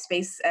this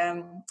MySpace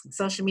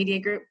social media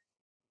group.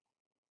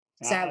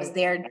 So I was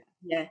there.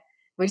 Yeah.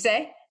 What you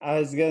say? I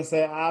was going to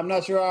say, I'm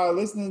not sure our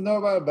listeners know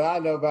about it, but I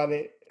know about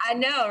it. I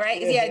know,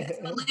 right? Yeah, it's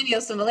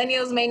millennials. So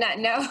millennials may not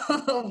know,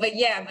 but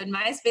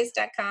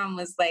MySpace.com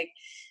was like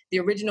the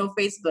original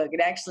Facebook. It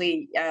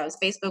actually,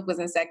 Facebook was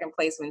in second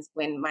place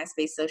when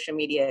MySpace social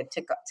media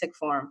took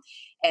form.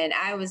 And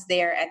I was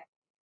there at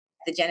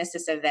the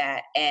genesis of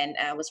that, and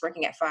was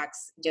working at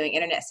Fox doing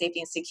internet safety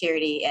and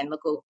security and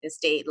local and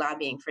state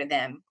lobbying for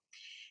them.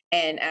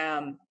 And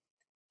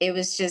it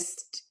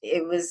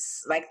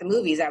was like the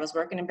movies. I was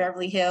working in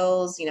Beverly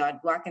Hills. I'd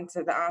walk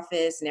into the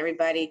office and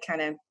everybody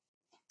kind of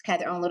had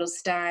their own little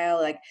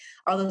style, like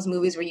all those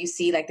movies where you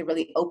see like the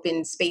really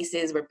open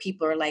spaces where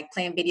people are like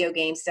playing video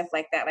games, stuff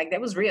like that. Like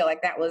that was real.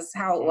 Like that was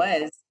how it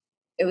was.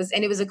 It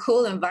was a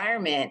cool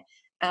environment.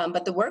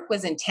 But the work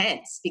was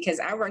intense because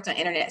I worked on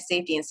internet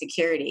safety and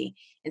security.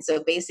 And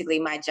so basically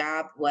my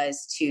job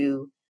was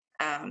to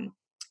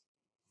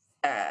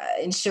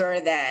ensure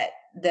that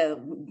the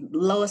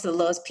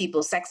lowest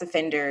people, sex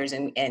offenders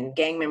and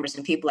gang members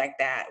and people like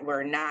that,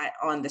 were not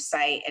on the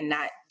site and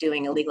not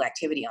doing illegal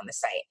activity on the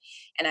site.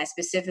 And I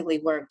specifically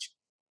worked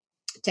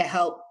to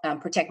help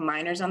protect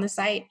minors on the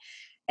site.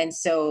 And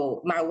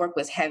so my work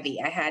was heavy.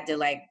 I had to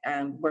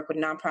work with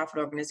nonprofit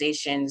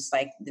organizations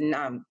like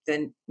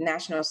the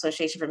National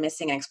Association for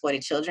Missing and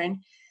Exploited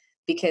Children,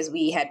 because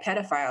we had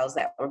pedophiles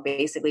that were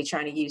basically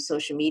trying to use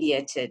social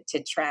media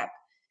to trap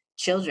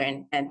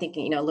children and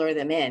thinking, lure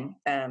them in.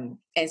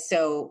 And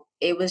so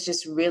it was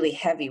just really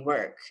heavy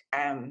work.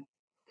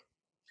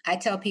 I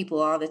tell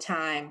people all the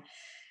time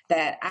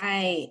that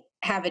I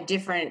have a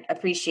different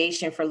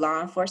appreciation for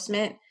law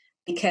enforcement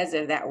because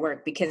of that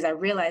work, because I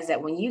realize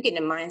that when you get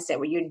in a mindset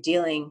where you're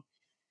dealing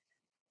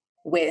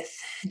with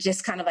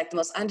just kind of like the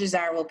most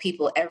undesirable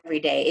people every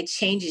day, it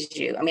changes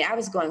you. I mean, I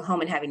was going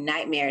home and having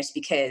nightmares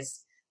because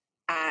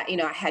I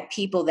had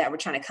people that were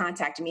trying to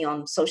contact me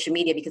on social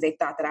media because they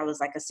thought that I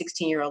was like a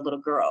 16-year-old little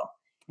girl.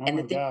 Oh And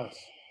my the things gosh.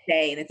 they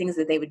say and the things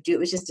that they would do, it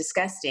was just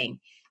disgusting.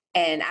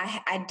 And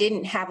I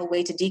didn't have a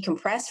way to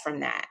decompress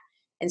from that.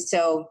 And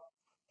so,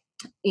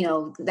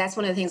 that's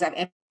one of the things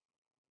I've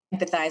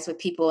empathize with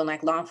people in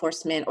like law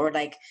enforcement or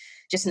like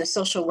just in the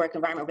social work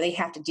environment where they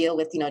have to deal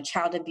with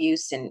child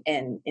abuse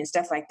and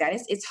stuff like that.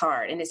 It's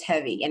hard and it's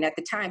heavy. And at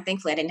the time,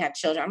 thankfully, I didn't have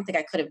children. I don't think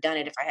I could have done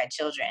it if I had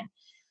children.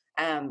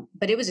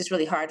 But it was just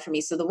really hard for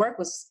me. So the work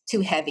was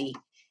too heavy,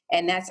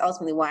 and that's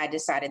ultimately why I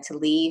decided to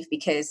leave,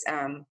 because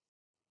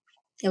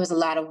it was a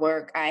lot of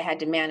work. I had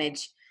to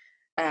manage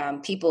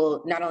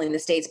people not only in the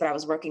States, but I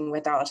was working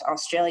with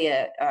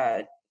Australia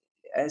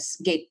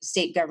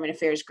state government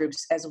affairs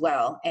groups as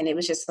well. And it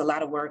was just a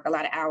lot of work, a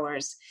lot of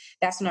hours.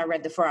 That's when I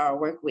read the 4-Hour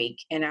Work Week.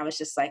 And I was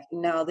just like,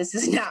 no, this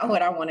is not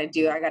what I want to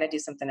do. I got to do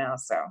something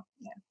else. So,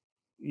 yeah.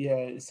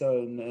 Yeah,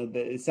 so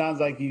it sounds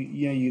like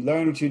you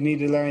learned what you need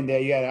to learn there.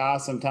 You had an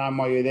awesome time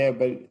while you're there,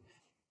 but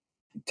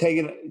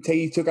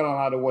you took on a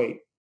lot of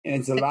weight, and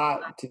it's a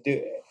lot to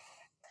do.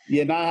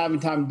 You're not having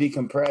time to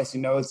decompress.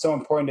 It's so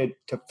important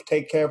to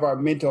take care of our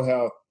mental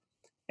health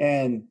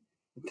and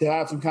to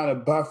have some kind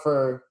of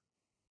buffer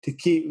to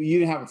keep. You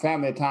didn't have a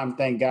family at the time,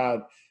 thank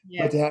God,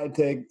 Yeah. but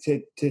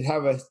to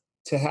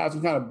have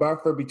some kind of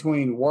buffer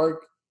between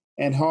work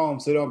and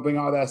home, so don't bring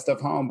all that stuff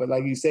home. But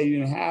like you said, you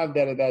didn't have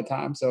that at that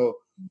time, so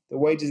the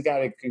wages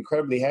got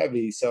incredibly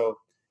heavy. So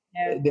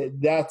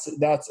that's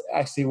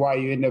actually why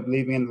you end up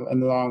leaving in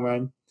the long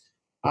run.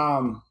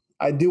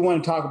 I do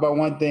want to talk about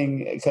one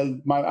thing, because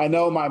I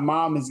know my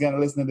mom is going to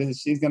listen to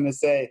this. She's going to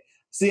say,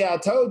 "See, I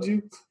told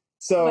you."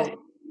 So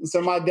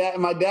my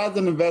dad's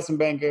an investment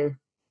banker,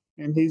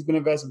 and he's been an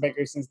investment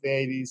banker since the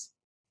 80s.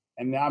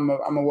 And I'm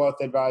a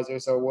wealth advisor,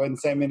 so we're in the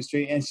same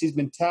industry. And she's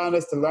been telling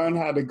us to learn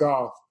how to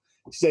golf.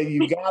 She said,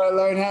 "You gotta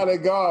learn how to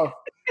golf."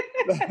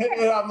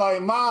 And I'm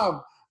like,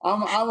 "Mom,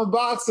 I'm a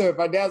boxer."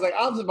 My dad's like,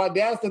 my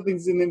dad still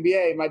thinks he's in the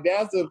NBA. My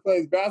dad still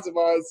plays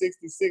basketball at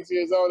 66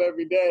 years old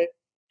every day.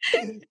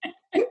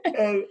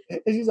 and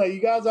she's like, "You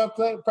guys are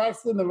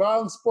practicing the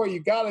wrong sport. You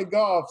gotta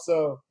golf."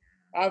 So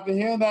after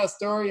hearing that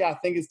story, I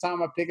think it's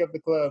time I pick up the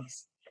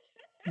clubs.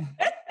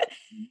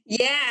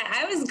 Yeah,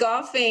 I was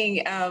golfing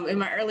in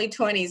my early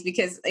 20s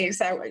because,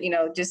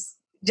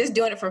 just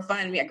doing it for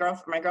fun.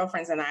 My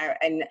girlfriends and I,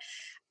 and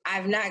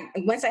I've not.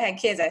 Once I had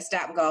kids, I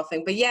stopped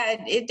golfing. But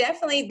yeah, it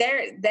definitely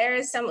there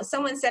is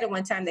someone said at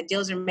one time that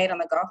deals are made on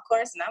the golf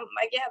course, and I'm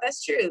like, yeah,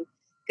 that's true,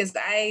 because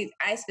I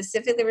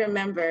specifically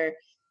remember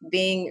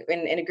being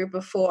in a group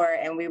of 4,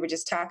 and we were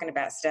just talking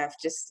about stuff,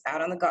 just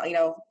out on the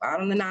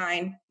out on the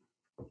 9,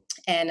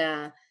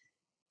 and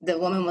the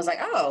woman was like,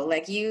 "Oh,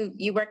 like you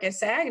work at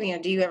SAG,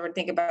 do you ever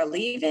think about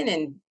leaving?"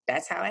 And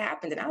that's how it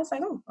happened. And I was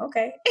like, "Oh,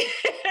 okay."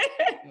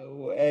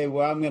 Hey,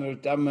 well, I'm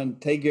gonna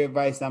take your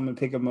advice, and I'm gonna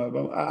pick them up.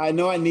 I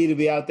know I need to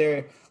be out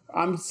there.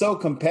 I'm so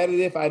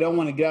competitive. I don't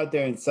want to get out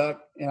there and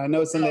suck. And I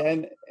know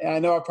and I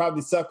know I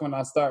probably suck when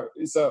I start.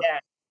 So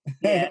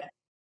yeah.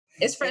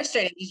 It's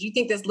frustrating because you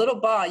think this little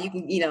ball, you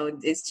can,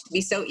 it's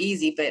be so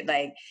easy, but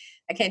like,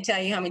 I can't tell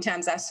you how many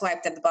times I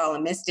swiped at the ball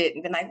and missed it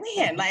and been like,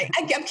 man, like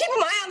I'm keeping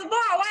my eye on the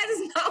ball. Why is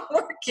this not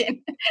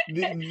working?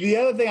 The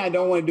other thing I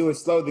don't want to do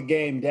is slow the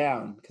game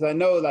down, because I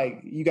know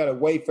like you got to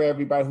wait for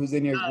everybody who's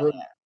in your group.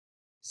 Yeah.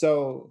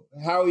 So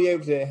how are you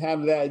able to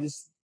handle that?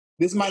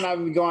 This might not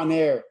even go on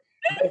air.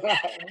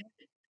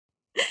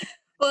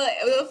 Well,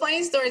 the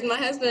funny story is my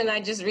husband and I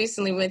just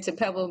recently went to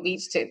Pebble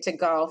Beach to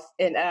golf,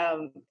 and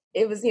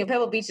it was,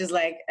 Pebble Beach is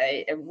like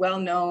a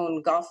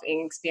well-known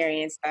golfing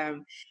experience.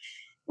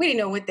 We didn't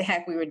know what the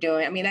heck we were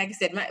doing. I mean, like I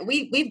said,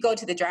 we go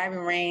to the driving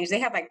range. They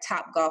have like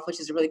Top Golf, which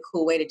is a really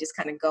cool way to just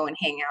kind of go and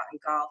hang out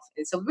and golf.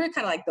 And so we're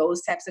kind of like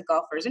those types of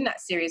golfers. We're not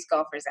serious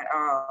golfers at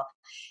all.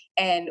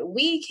 And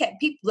we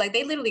kept people, like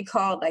they literally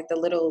called like the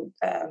little,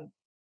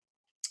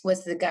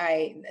 was the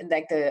guy,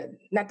 like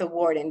not the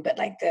warden, but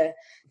like the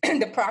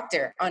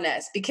proctor on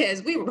us,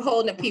 because we were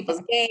holding up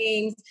people's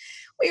games.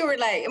 We were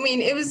like, I mean,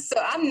 it was so,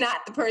 I'm not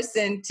the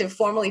person to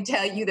formally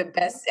tell you the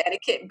best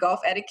etiquette, golf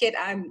etiquette.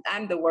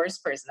 I'm the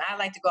worst person. I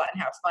like to go out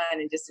and have fun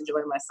and just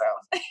enjoy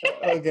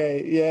myself.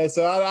 Okay. Yeah.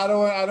 So I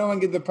don't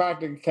want to get the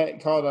proctor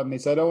called on me.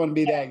 So I don't want to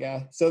be that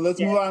guy. So let's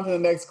move on to the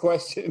next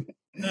question.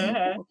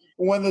 Uh-huh.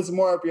 One that's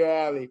more up your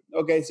alley.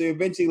 Okay. So you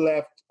eventually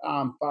left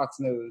Fox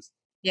News.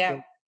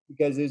 Yeah.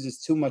 Because it was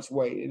just too much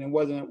weight and it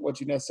wasn't what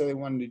you necessarily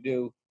wanted to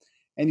do.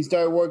 And you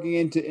started working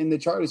in the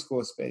charter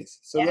school space.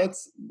 So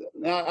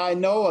I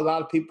know a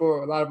lot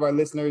of our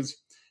listeners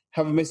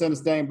have a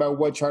misunderstanding about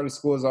what charter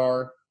schools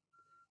are.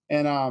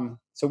 And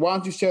so why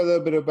don't you share a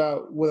little bit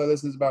about with our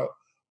listeners about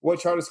what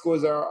charter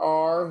schools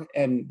are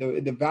and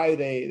the value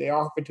they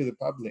offer to the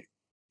public?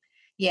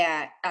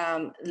 Yeah,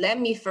 let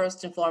me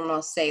first and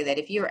foremost say that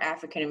if you're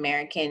African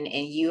American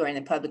and you are in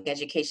the public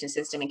education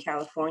system in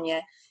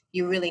California,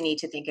 you really need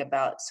to think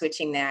about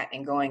switching that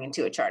and going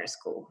into a charter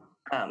school.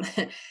 Um,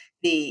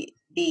 the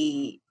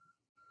the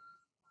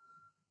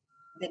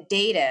the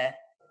data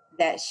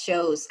that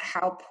shows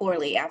how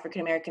poorly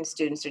African American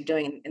students are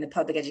doing in the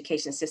public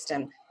education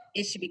system,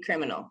 it should be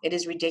criminal. It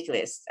is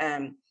ridiculous.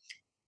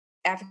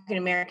 African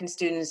American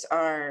students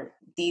are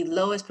the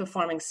lowest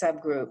performing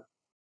subgroup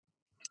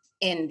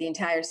in the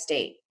entire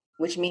state,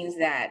 which means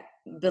that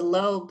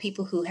below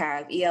people who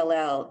have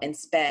ELL and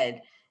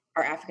SPED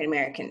are African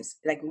Americans.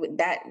 Like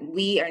that,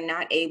 we are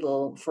not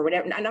able for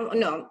whatever.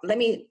 No, let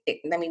me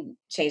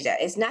change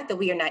that. It's not that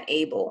we are not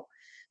able,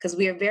 because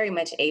we are very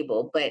much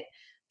able, but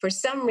for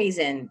some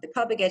reason, the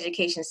public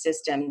education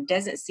system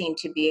doesn't seem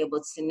to be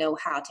able to know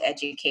how to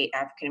educate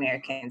African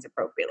Americans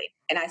appropriately.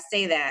 And I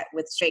say that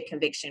with straight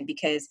conviction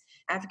because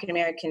African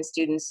American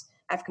students,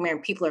 African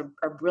American people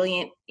are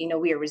brilliant. You know,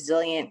 we are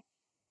resilient.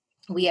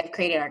 We have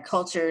created our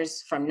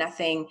cultures from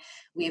nothing.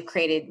 We have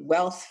created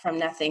wealth from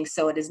nothing.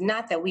 So it is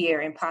not that we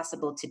are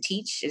impossible to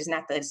teach. It is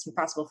not that it's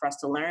impossible for us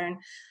to learn.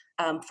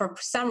 For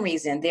some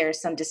reason, there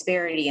is some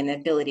disparity in the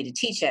ability to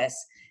teach us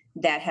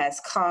that has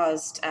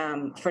caused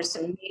for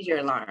some major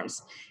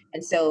alarms.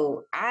 And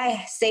so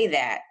I say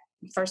that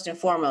first and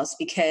foremost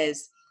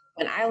because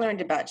when I learned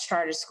about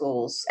charter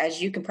schools,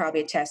 as you can probably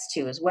attest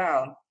to as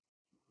well,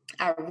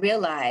 I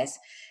realized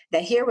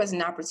that here was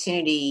an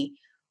opportunity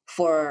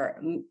for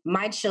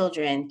my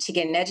children to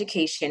get an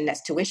education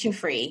that's tuition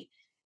free,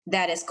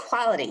 that is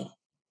quality,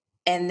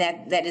 and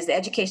that is the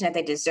education that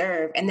they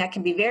deserve, and that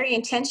can be very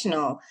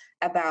intentional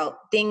about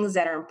things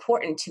that are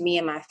important to me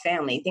and my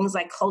family, things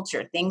like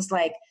culture, things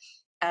like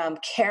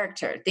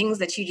character, things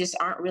that you just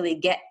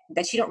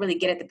that you don't really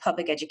get at the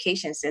public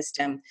education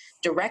system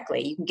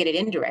directly. You can get it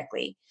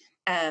indirectly.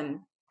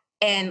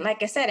 And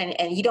like I said,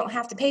 and you don't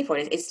have to pay for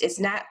it. It's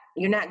not,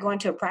 you're not going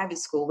to a private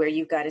school where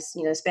you've got to,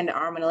 spend an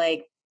arm and a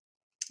leg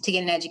to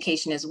get an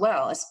education as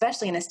well,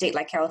 especially in a state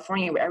like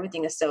California where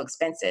everything is so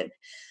expensive.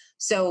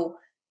 So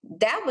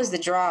that was the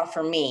draw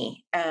for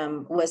me,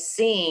 was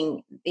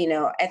seeing,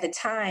 at the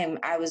time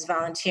I was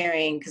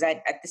volunteering because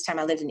at this time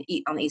I lived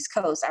on the East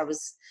Coast. I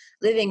was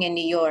living in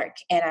New York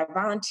and I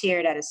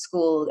volunteered at a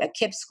school, a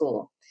KIPP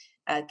school,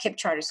 a KIPP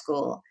charter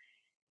school.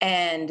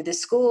 And the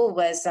school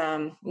was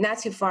not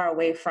too far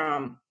away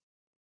from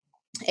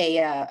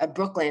a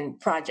Brooklyn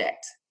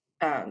project,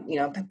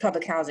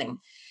 public housing.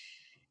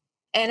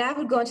 And I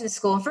would go into the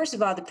school. And first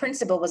of all, the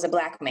principal was a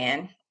Black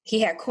man. He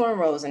had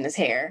cornrows in his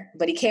hair,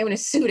 but he came in a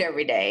suit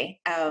every day.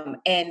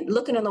 And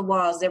looking on the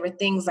walls, there were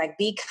things like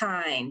be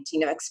kind,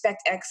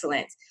 expect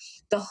excellence.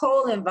 The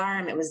whole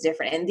environment was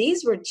different. And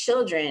these were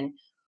children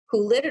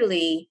who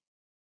literally,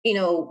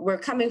 were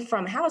coming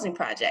from housing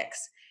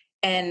projects.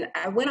 And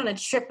I went on a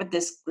trip with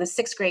the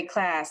sixth grade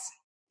class,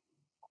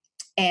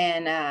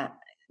 and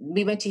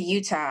we went to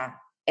Utah.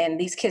 And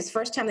these kids,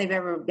 first time they've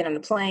ever been on the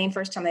plane,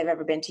 first time they've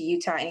ever been to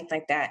Utah, anything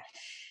like that.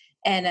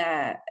 And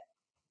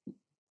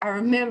I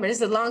remember, this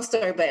is a long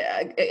story, but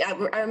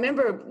I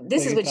remember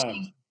this is what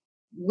changed.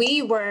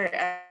 We were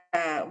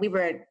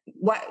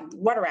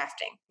water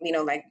rafting,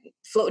 like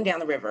floating down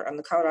the river, on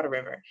the Colorado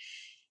River.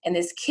 And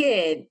this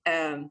kid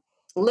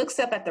looks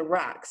up at the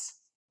rocks.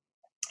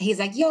 He's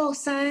like, yo,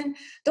 son,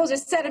 those are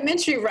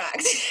sedimentary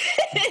rocks.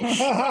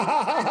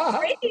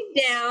 Breaking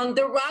down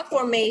the rock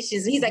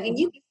formations. He's like, and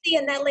you can see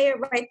in that layer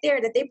right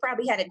there that they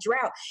probably had a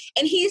drought.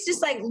 And he's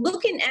just like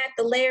looking at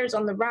the layers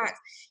on the rocks.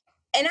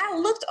 And I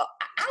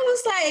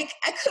was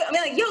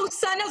like, yo,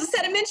 son, those are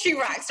sedimentary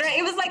rocks, right?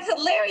 It was like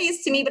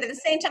hilarious to me, but at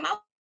the same time, I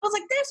was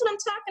like, that's what I'm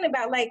talking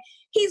about. Like,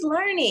 he's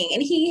learning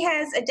and he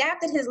has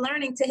adapted his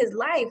learning to his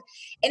life.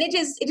 And it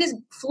just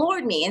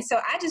floored me. And so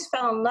I just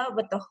fell in love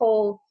with the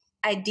whole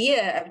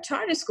idea of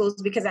charter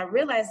schools, because I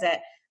realized that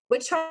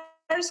what charter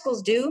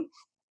schools do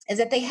is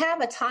that they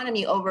have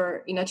autonomy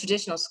over,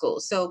 traditional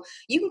schools. So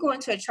you can go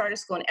into a charter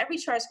school, and every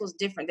charter school is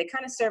different. They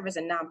kind of serve as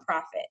a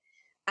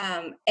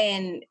nonprofit.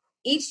 And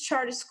each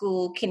charter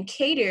school can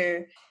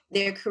cater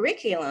their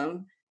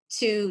curriculum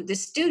to the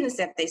students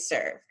that they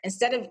serve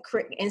instead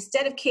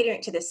of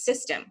catering to the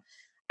system.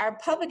 Our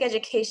public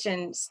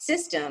education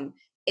system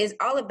is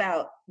all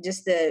about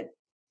just the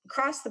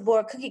across the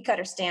board cookie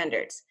cutter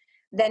standards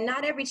that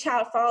not every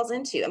child falls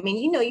into. I mean,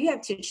 you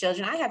have two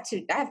children. I have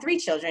three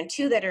children,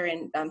 two that are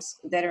in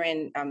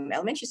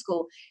elementary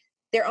school.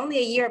 They're only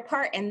a year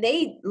apart, and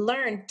they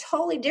learn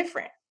totally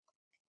different.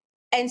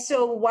 And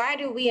so why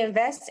do we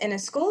invest in a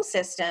school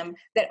system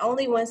that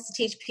only wants to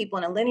teach people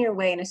in a linear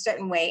way, in a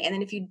certain way? And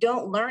then if you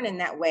don't learn in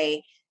that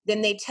way,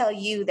 then they tell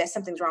you that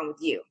something's wrong with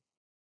you.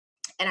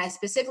 And I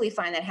specifically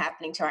find that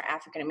happening to our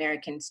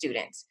African-American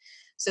students.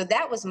 So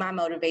that was my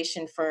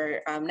motivation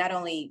for not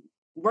only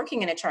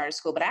working in a charter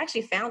school, but I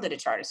actually founded a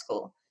charter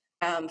school.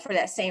 for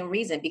that same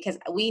reason, because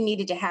we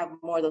needed to have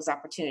more of those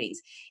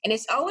opportunities. And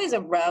it's always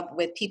a rub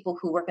with people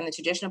who work in the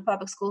traditional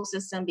public school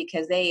system,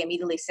 because they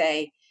immediately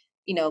say,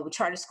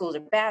 charter schools are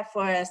bad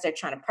for us. They're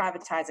trying to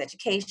privatize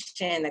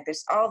education. Like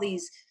there's all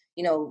these,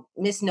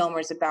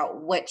 misnomers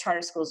about what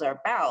charter schools are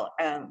about.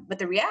 But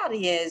the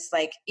reality is,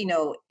 like,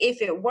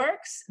 if it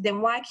works, then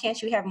why can't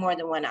you have more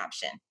than one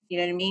option? You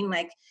know what I mean?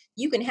 Like,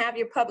 you can have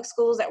your public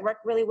schools that work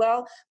really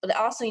well, but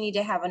also you need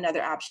to have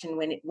another option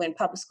when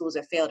public schools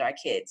have failed our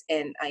kids.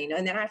 And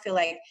and then I feel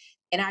like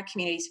in our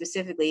community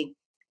specifically,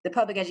 the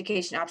public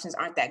education options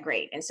aren't that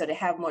great, and so to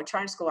have more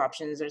charter school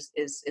options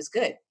is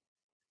good.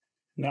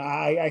 No,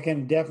 I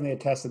can definitely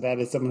attest to that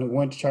as someone who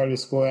went to charter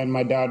school and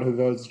my daughter who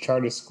goes to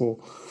charter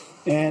school.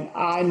 And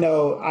I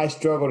know I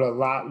struggled a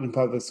lot in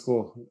public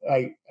school.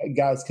 Like, I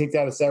got kicked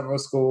out of several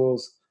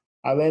schools.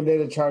 I landed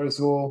at a charter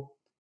school,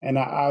 and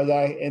I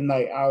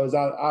was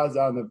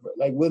on the,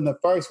 like, within the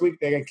first week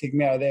they got kicked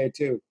me out of there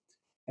too.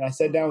 And I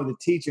sat down with the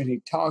teacher and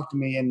he talked to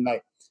me, and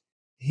like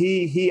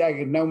I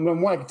could no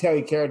one I could tell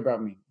he cared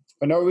about me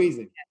for no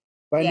reason.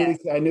 But Yeah.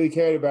 I knew he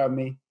cared about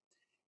me.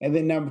 And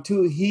then number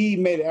two, he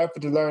made an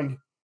effort to learn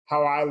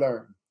how I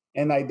learned.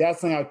 And like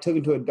that's something I took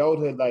into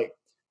adulthood, like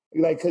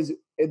because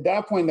at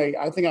that point, like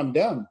I think I'm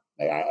done.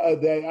 Like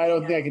I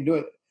don't think I can do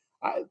it.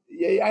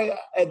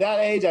 At that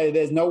age,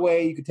 there's no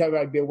way you could tell me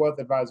I'd be a wealth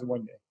advisor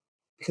one day,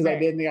 because I Right.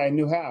 didn't think I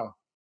knew how.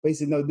 But he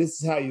said, no,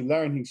 this is how you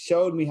learn. He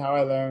showed me how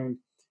I learned,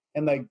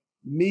 and like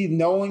me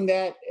knowing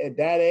that at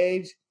that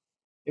age,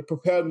 it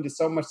propelled me to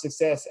so much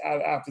success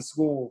after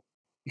school,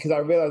 because I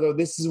realized, oh,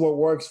 this is what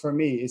works for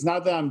me. It's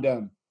not that I'm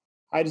done.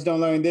 I just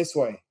don't learn this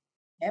way.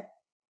 Yep.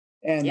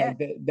 And Yeah.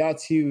 like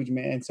that's huge,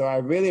 man. So I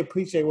really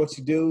appreciate what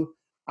you do.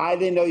 I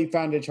didn't know you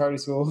founded a charter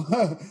school.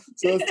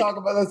 So let's talk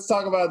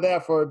about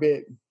that for a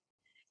bit.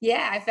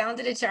 Yeah, I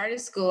founded a charter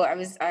school. I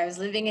was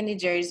living in New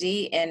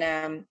Jersey,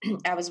 and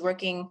I was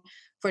working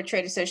for a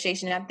trade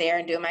association out there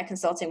and doing my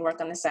consulting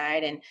work on the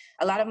side. And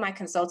a lot of my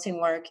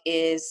consulting work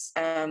is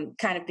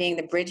kind of being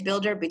the bridge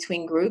builder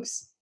between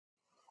groups.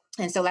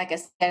 And so, like I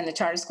said, in the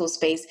charter school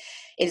space,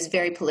 it is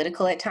very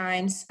political at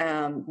times,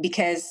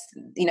 because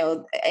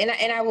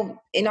and I will,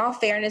 in all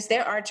fairness,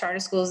 there are charter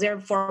schools, there are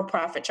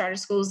for-profit charter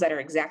schools that are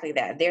exactly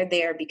that. They're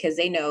there because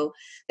they know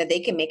that they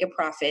can make a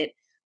profit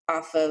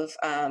off of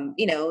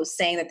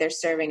saying that they're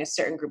serving a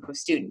certain group of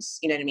students.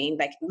 You know what I mean?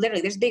 Like,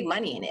 literally, there's big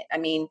money in it. I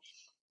mean,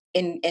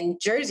 in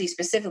Jersey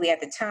specifically at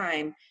the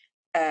time,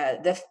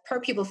 the per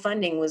pupil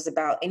funding was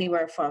about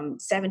anywhere from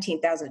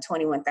 17,000 to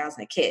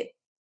 21,000 a kid.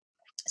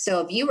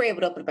 So if you were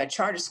able to open up a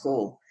charter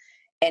school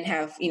and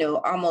have,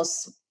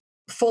 almost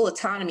full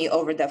autonomy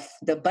over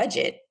the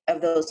budget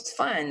of those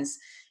funds,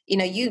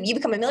 you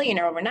become a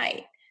millionaire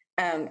overnight.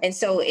 And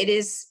so it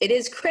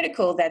is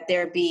critical that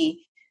there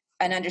be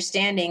an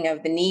understanding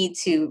of the need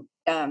to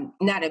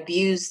not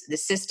abuse the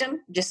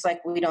system, just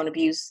like we don't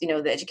abuse,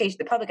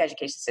 the public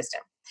education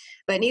system.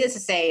 But needless to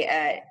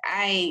say,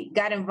 I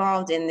got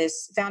involved in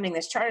founding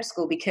this charter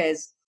school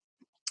because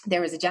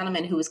there was a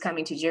gentleman who was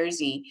coming to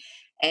Jersey,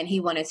 and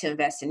he wanted to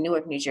invest in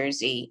Newark, New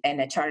Jersey,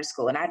 in a charter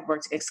school. And I'd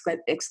worked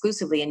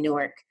exclusively in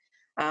Newark.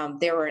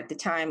 There were at the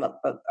time a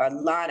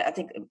lot, I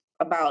think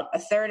about a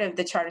third of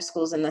the charter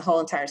schools in the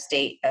whole entire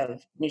state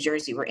of New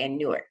Jersey were in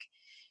Newark.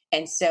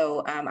 And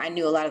so I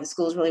knew a lot of the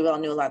schools really well,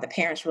 knew a lot of the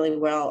parents really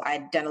well.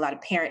 I'd done a lot of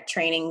parent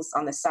trainings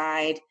on the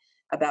side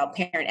about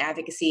parent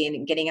advocacy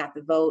and getting out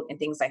the vote and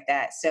things like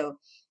that. So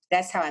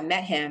that's how I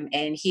met him.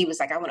 And he was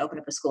like, I want to open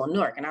up a school in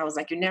Newark. And I was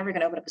like, you're never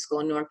going to open up a school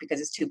in Newark because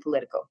it's too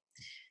political.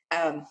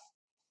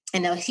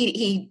 And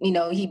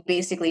he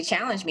basically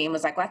challenged me and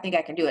was like, well, I think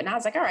I can do it. And I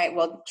was like, all right,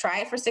 well,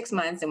 try it for 6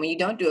 months. And when you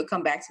don't do it,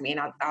 come back to me and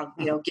I'll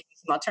give you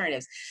some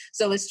alternatives.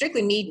 So it was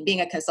strictly me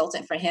being a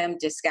consultant for him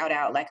to scout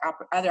out like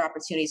other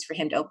opportunities for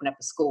him to open up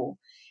a school.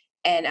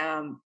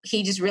 And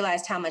he just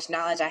realized how much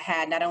knowledge I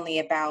had, not only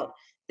about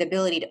the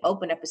ability to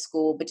open up a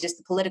school, but just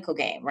the political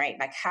game, right?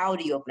 Like, how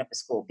do you open up a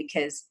school?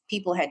 Because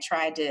people had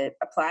tried to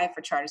apply for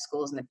charter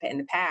schools in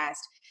the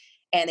past,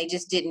 and they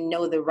just didn't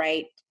know the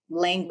right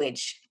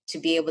language to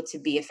be able to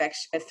be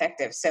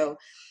effective. So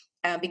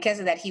because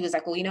of that, he was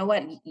like, well, you know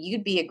what?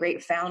 You'd be a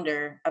great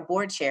founder, a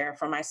board chair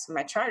for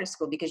my charter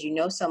school, because you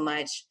know so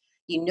much,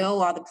 you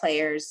know all the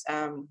players.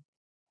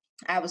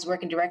 I was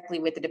working directly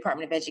with the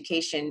Department of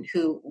Education,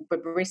 who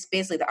were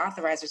basically the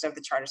authorizers of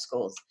the charter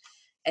schools.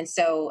 And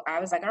so I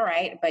was like, all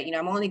right, but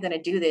I'm only going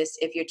to do this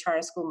if your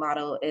charter school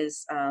model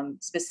is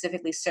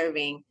specifically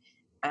serving,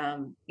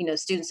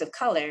 students of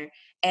color,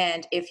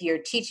 and if your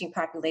teaching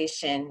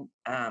population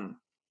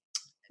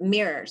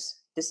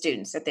mirrors the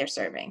students that they're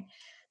serving.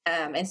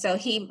 And so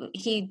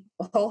he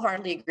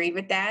wholeheartedly agreed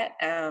with that.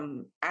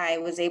 I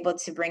was able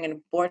to bring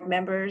in board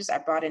members. I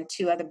brought in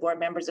 2 other board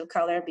members of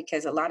color,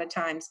 because a lot of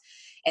times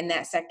in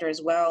that sector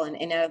as well, and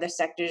in other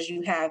sectors,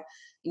 you have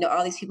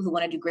all these people who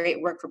want to do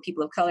great work for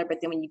people of color, but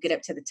then when you get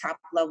up to the top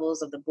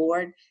levels of the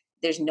board,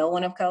 there's no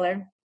one of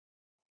color.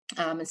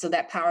 And so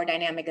that power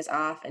dynamic is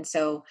off. And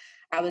so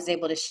I was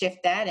able to shift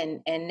that.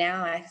 And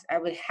now I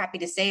would happy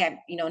to say I'm,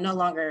 no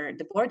longer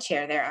the board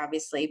chair there,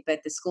 obviously, but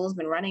the school's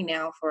been running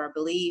now for, I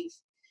believe,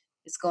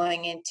 It's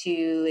going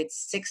into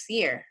its sixth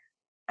year,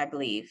 I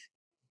believe.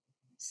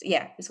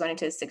 Yeah, it's going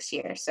into its sixth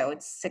year. So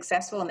it's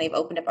successful, and they've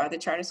opened up other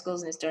charter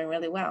schools, and it's doing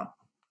really well.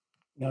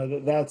 No,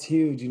 that's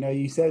huge.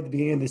 You said at the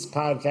beginning of this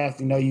podcast,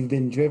 you've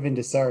been driven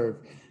to serve.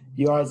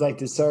 You always like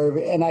to serve.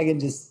 And I can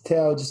just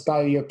tell just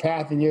by your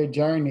path and your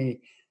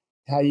journey,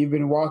 how you've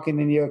been walking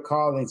in your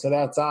calling. So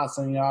that's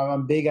awesome.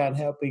 I'm big on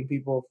helping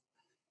people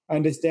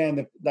understand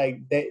that,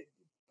 they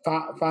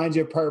find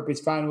your purpose,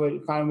 find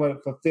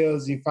what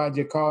fulfills you, find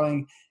your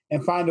calling,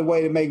 and find a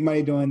way to make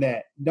money doing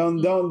that.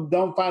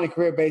 Don't find a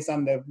career based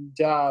on the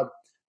job.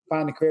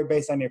 Find a career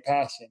based on your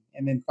passion,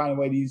 and then find a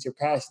way to use your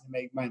passion to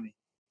make money.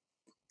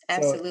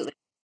 Absolutely. So,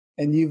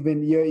 and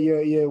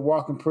you're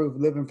walking proof,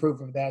 living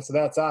proof of that. So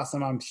that's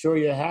awesome. I'm sure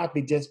you're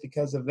happy just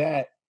because of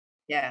that.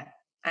 Yeah,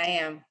 I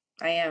am.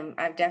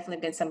 I've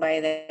definitely been somebody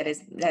that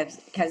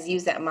has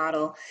used that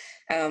model.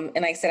 And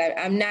like I said,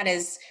 I'm not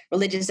as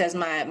religious as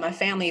my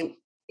family,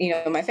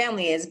 my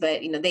family is,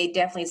 but, they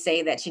definitely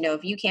say that,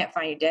 if you can't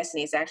find your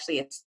destiny, it's actually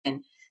a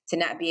sin to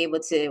not be able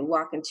to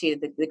walk into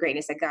the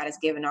greatness that God has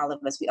given all of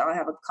us. We all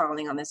have a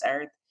calling on this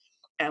earth.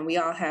 And we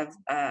all have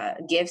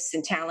gifts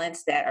and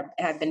talents that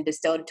have been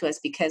bestowed to us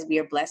because we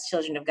are blessed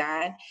children of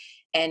God.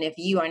 And if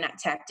you are not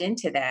tapped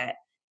into that,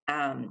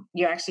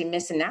 you're actually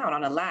missing out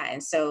on a lot.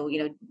 And so,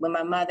 when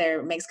my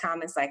mother makes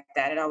comments like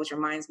that, it always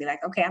reminds me,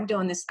 like, okay, I'm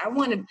doing this. I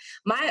want to,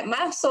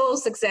 my sole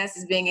success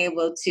is being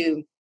able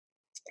to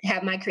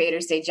have my Creator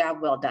say, job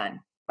well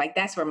done. Like,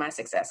 that's where my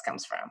success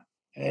comes from.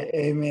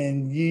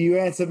 Amen. You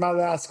answered my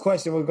last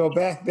question. We'll go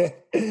back there,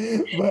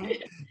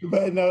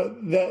 but no,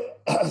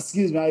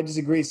 excuse me. I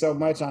disagree so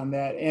much on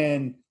that,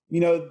 and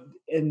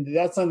and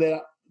that's something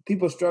that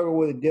people struggle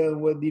with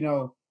dealing with.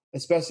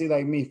 Especially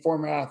like me,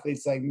 former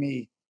athletes like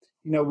me.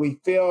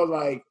 We feel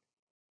like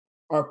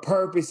our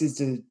purpose is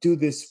to do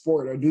this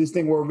sport or do this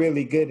thing we're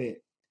really good at,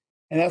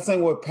 and that's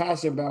something we're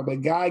passionate about.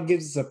 But God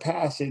gives us a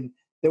passion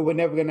that we're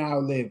never going to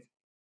outlive.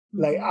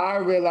 Mm-hmm. Like I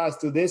realized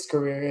through this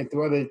career and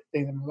through other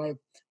things in my life,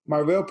 my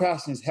real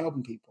passion is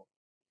helping people.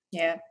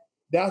 Yeah.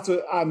 That's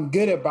what I'm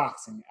good at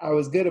boxing. I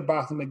was good at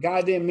boxing, but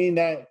God didn't mean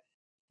that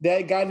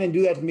God didn't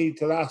do that to me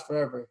to last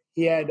forever.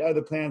 He had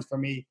other plans for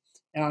me.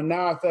 And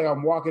now I feel like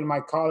I'm walking my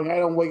calling. I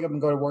don't wake up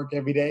and go to work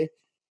every day.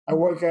 I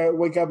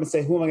wake up and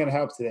say, who am I going to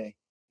help today?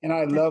 And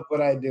I love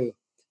what I do.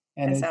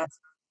 And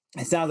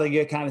it sounds like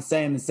you're kind of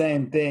saying the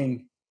same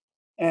thing.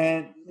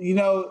 And,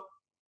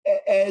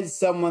 as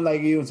someone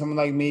like you and someone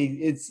like me,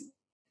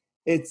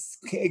 it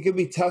can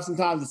be tough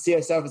sometimes to see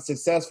ourselves as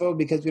successful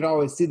because we don't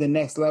always see the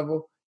next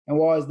level, and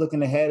we're always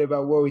looking ahead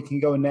about where we can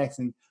go next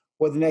and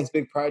what the next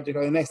big project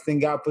or the next thing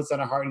God puts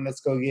on our heart, and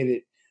let's go get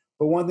it.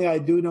 But one thing I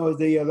do know is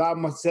that you're a lot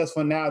more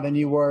successful now than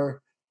you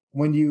were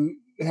when you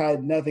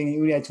had nothing,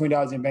 when you had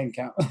 $20 in your bank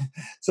account.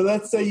 So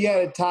let's say you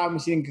had a time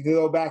machine, could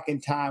go back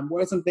in time.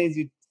 What are some things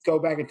you go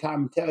back in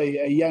time and tell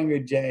a younger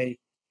Jay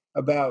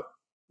about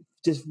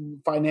just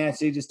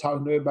financially, just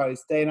talking to everybody,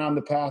 staying on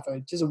the path, or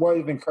just a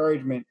word of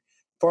encouragement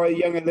for our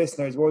younger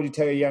listeners? What would you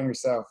tell your younger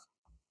self?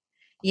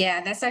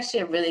 Yeah, that's actually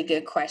a really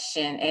good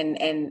question.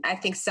 And I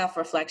think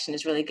self-reflection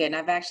is really good. And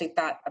I've actually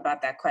thought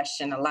about that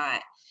question a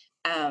lot.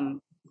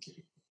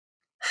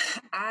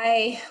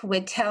 I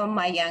would tell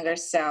my younger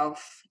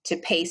self to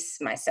pace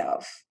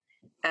myself,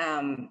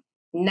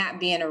 not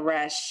be in a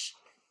rush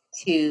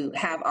to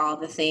have all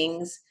the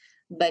things,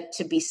 but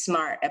to be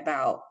smart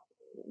about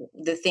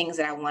the things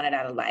that I wanted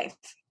out of life.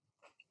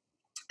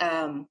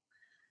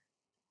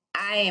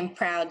 I am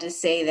proud to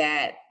say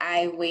that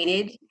I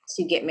waited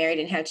to get married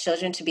and have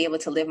children to be able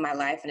to live my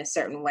life in a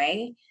certain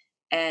way.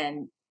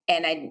 And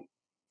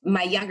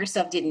my younger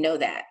self didn't know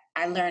that.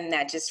 I learned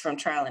that just from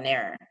trial and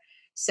error.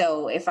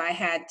 So if I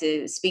had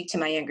to speak to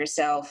my younger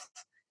self,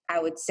 I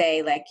would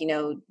say, like,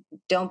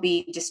 don't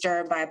be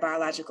disturbed by a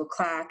biological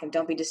clock, and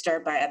don't be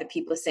disturbed by other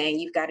people saying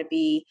you've got to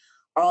be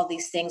all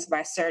these things by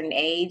a certain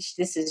age.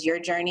 This is your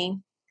journey.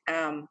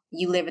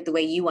 You live it the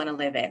way you want to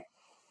live it.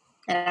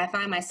 And I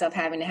find myself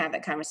having to have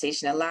that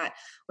conversation a lot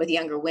with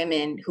younger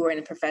women who are in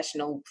the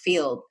professional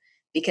field,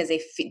 because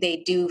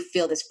they do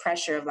feel this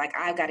pressure of, like,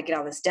 I've got to get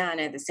all this done.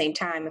 And at the same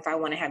time, if I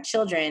want to have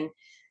children,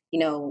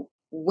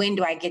 when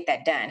do I get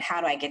that done? How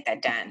do I get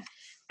that done?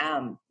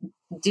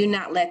 Do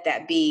not let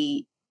that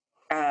be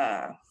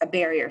a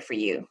barrier for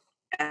you.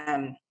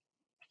 I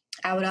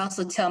would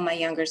also tell my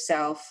younger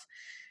self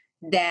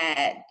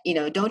that,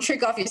 don't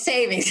trick off your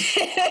savings.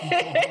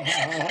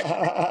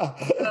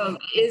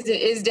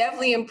 It's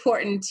definitely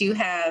important to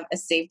have a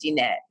safety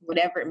net,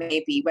 whatever it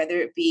may be, whether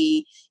it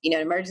be, an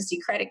emergency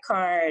credit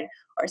card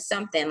or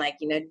something. Like,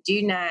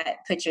 do not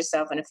put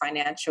yourself in a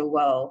financial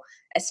woe,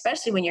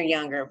 especially when you're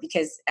younger,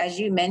 because as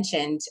you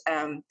mentioned,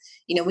 when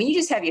you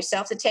just have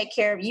yourself to take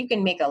care of, you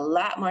can make a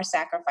lot more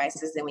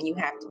sacrifices than when you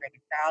have to bring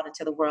a child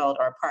into the world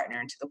or a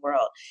partner into the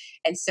world.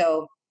 And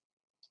so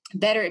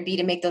better it be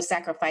to make those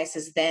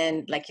sacrifices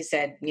than, like you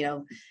said,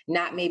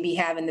 not maybe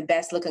having the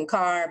best looking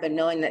car, but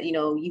knowing that,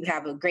 you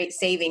have a great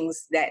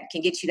savings that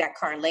can get you that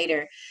car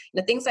later.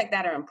 Things like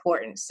that are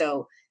important.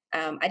 So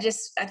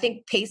I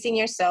think pacing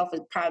yourself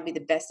is probably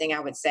the best thing I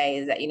would say,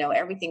 is that,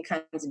 everything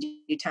comes in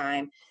due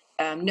time.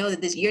 Know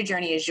that your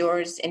journey is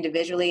yours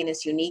individually and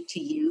it's unique to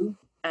you.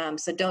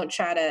 So don't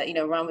try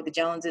to, run with the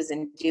Joneses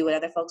and do what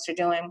other folks are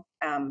doing.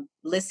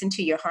 Listen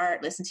to your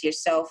heart, listen to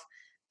yourself,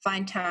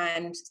 find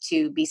times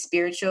to be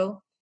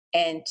spiritual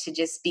and to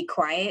just be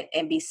quiet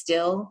and be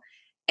still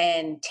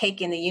and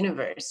take in the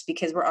universe,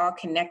 because we're all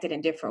connected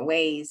in different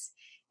ways.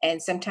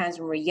 And sometimes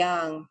when we're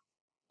young,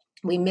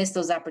 we miss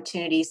those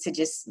opportunities to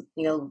just,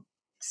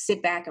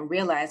 sit back and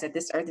realize that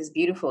this earth is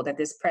beautiful, that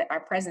our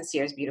presence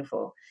here is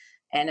beautiful.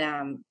 And,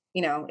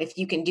 if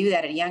you can do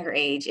that at a younger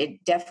age,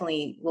 it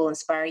definitely will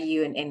inspire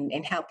you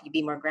and help you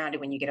be more grounded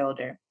when you get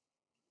older.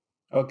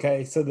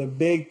 Okay, so the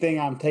big thing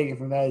I'm taking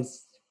from that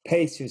is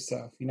pace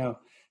yourself. Yeah.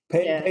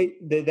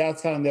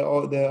 That's kind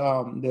of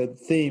the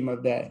theme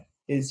of that,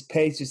 is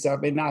pace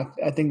yourself, and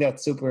I think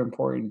that's super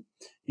important.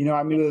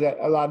 I mean, with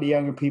a lot of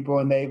younger people,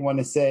 and they want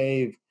to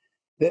save.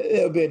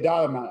 It'll be a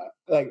dollar amount,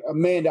 like $1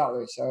 million,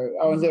 or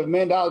I want to say $1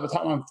 million by the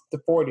time I'm to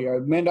 40,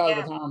 or $1 million by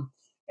the time,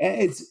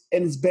 and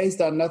it's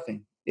based on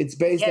nothing. It's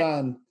based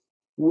on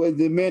what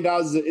the $1 million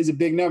is a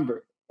big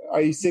number.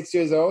 Are you 6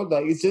 years old?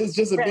 Like it's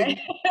just a big.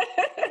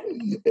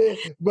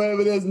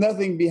 but there's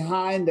nothing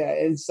behind that.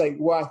 And it's like,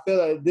 well, I feel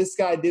like this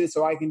guy did it,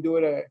 so I can do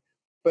it.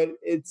 But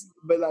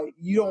like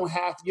you're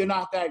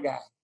not that guy,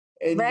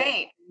 and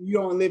you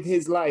don't live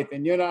his life,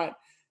 and you're not.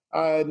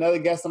 Another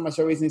guest on my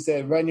show recently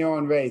said, "Run your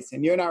own race,"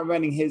 and you're not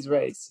running his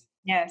race.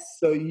 Yes.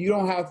 So you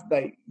don't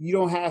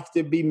have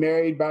to be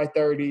married by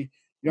 30. You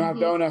don't have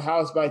to own a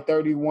house by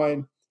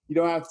 31. You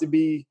don't have to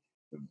be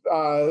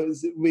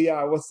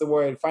what's the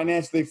word?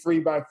 Financially free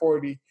by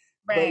 40.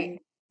 Right.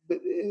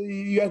 But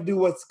you have to do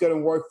what's going to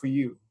work for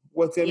you.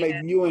 What's going to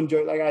make you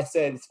enjoy. Like I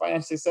said,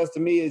 financial success to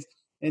me is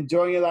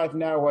enjoying your life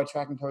now while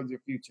tracking towards your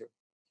future.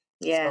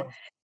 Yeah. So,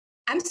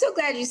 I'm so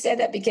glad you said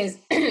that, because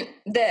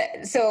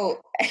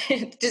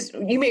just,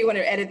 you may want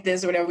to edit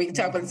this or whatever, we can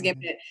talk about this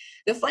again. But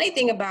the funny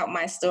thing about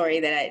my story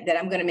that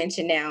I'm going to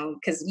mention now,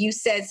 because you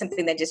said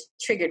something that just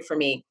triggered for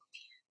me.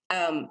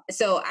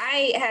 So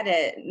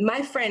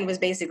my friend was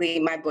basically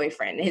my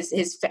boyfriend.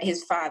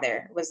 His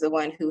father was the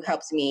one who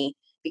helped me,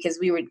 because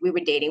we were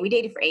dating. We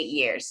dated for 8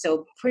 years.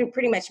 So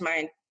pretty much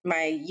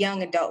my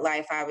young adult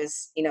life, I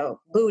was,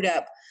 booed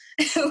up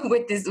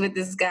with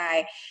this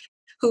guy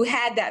who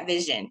had that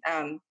vision.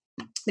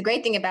 The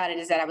great thing about it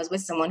is that I was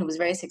with someone who was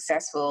very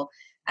successful,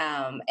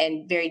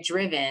 and very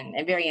driven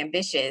and very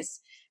ambitious.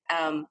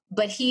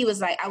 But he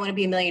was like, I want to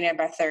be a millionaire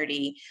by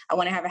 30. I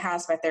want to have a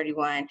house by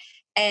 31.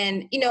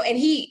 And, and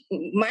he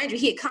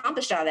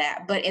accomplished all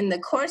that. But in the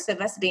course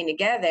of us being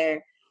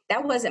together,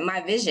 that wasn't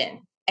my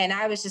vision. And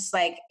I was just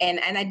like, and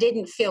I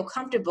didn't feel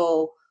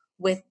comfortable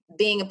with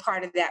being a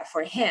part of that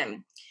for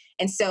him.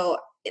 And so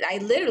I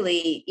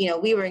literally,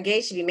 we were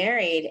engaged to be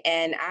married,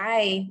 and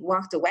I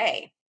walked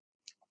away.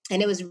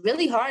 And it was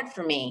really hard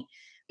for me,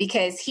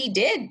 because he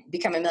did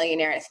become a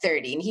millionaire at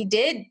 30, and he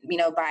did,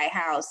 buy a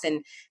house.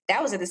 And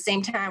that was at the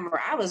same time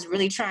where I was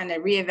really trying to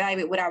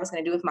reevaluate what I was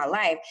going to do with my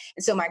life.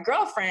 And so my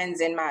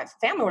girlfriends and my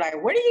family were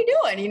like, what are you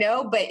doing?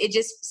 But it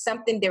just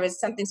there was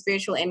something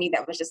spiritual in me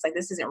that was just like,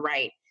 this isn't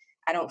right.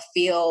 I don't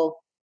feel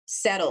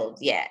settled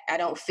yet. I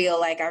don't feel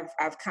like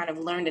I've kind of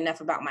learned enough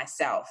about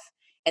myself.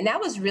 And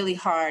that was really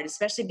hard,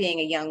 especially being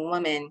a young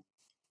woman,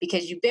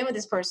 because you've been with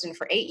this person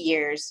for 8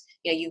 years,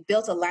 you've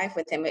built a life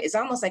with him. It's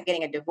almost like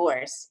getting a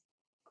divorce.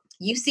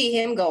 You see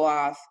him go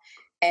off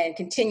and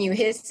continue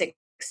his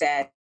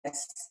success,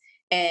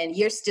 and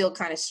you're still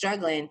kind of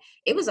struggling.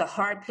 It was a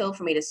hard pill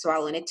for me to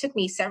swallow. And it took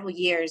me several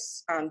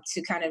years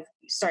to kind of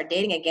start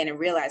dating again and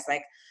realize,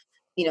 like,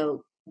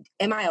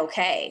 am I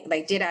okay?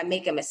 Like, did I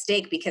make a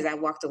mistake because I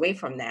walked away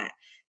from that?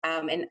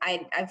 And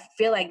I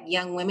feel like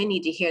young women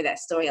need to hear that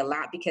story a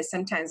lot, because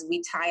sometimes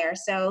we tie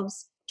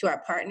ourselves to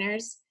our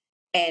partners,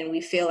 and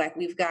we feel like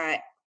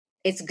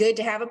it's good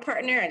to have a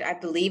partner. And I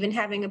believe in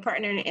having a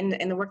partner in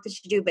the work that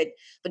you do, but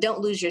don't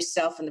lose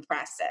yourself in the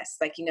process.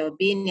 Like,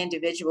 be an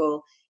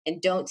individual,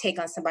 and don't take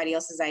on somebody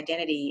else's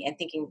identity and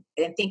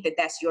think that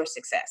that's your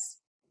success.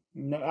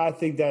 No, I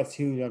think that's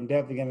huge. I'm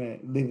definitely going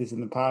to leave this in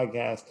the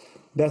podcast.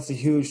 That's a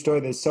huge story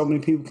that so many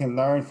people can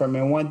learn from.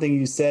 And one thing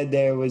you said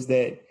there was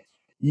that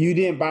you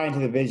didn't buy into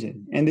the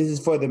vision. And this is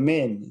for the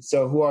men.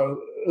 So who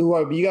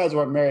are you guys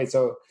weren't married.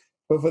 So,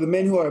 but for the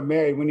men who are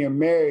married, when you're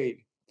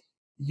married,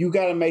 you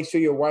got to make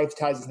sure your wife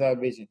ties into that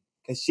vision,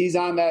 because she's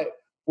on that,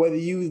 whether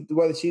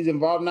she's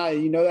involved or not,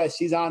 that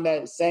she's on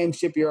that same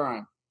ship you're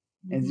on.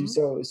 And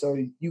so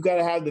you got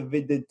to have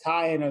the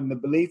tie-in and the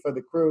belief of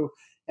the crew.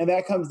 And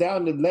that comes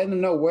down to letting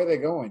them know where they're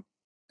going.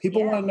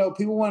 People want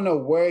to know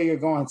where you're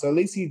going. So at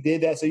least he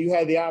did that. So you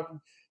had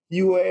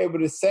you were able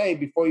to say,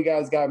 before you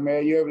guys got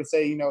married, you were able to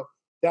say,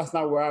 that's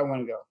not where I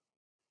want to go.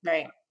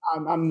 Right.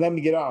 Let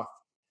me get off,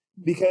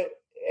 because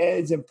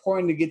it's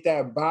important to get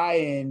that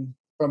buy-in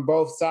from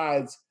both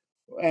sides.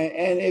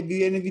 And if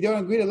you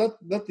don't agree, to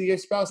let your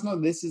spouse know,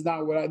 this is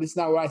not what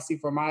I see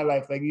for my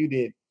life, like you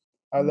did.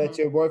 Let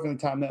your boyfriend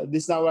at the time know,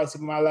 this is not what I see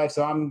for my life,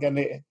 so I'm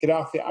gonna get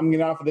off. I'm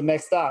getting off at the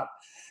next stop.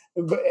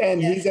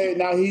 And he's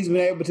been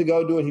able to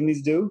go do what he needs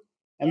to do.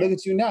 And look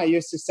at you now.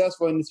 You're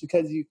successful in this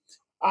because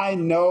I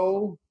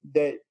know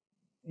that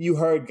you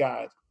heard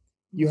God.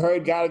 You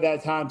heard God at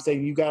that time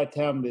saying, you got to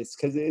tell him this,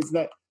 because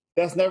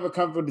that's never a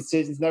comfortable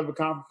decision. It's never a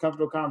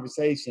comfortable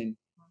conversation,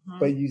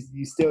 but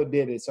you still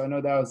did it. So I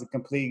know that was a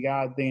complete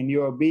God thing.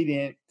 You're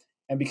obedient.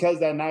 And because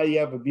of that, now you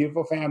have a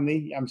beautiful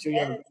family. I'm sure you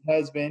have a good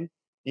husband.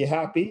 You're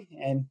happy.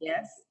 And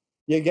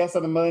you're a guest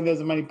on the Millennials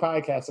of Money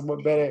podcast. So how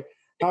much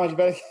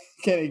better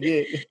can it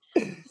get?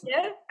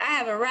 Yeah, I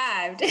have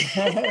arrived.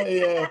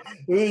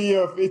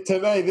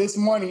 Today, this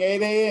morning,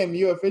 8 a.m.,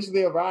 you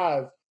officially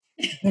arrived.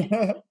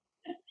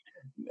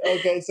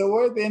 Okay, so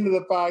we're at the end of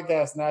the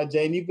podcast now,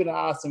 Jane. You've been an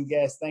awesome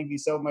guest. Thank you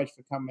so much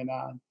for coming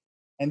on.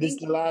 And this is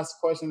the last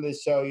question of the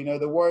show.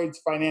 The words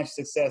financial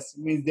success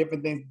means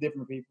different things to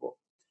different people.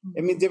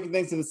 It means different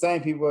things to the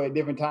same people at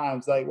different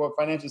times. Like what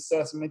financial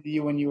success meant to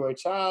you when you were a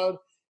child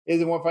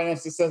isn't what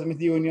financial success meant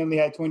to you when you only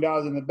had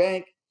 $20 in the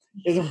bank.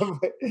 Isn't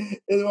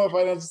what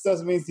financial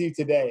success means to you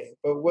today.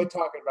 But we're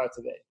talking about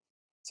today.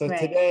 So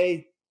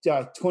today,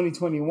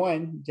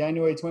 2021,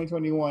 January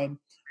 2021,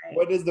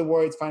 what does the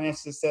words financial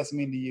success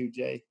mean to you,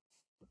 Jay?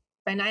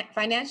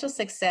 Financial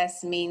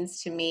success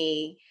means to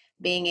me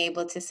being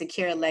able to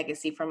secure a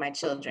legacy for my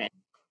children.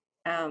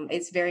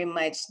 It's very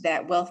much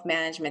that wealth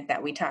management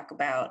that we talk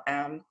about.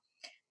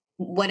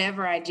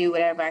 Whatever I do,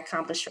 whatever I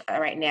accomplish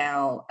right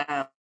now,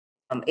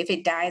 if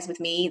it dies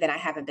with me, then I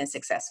haven't been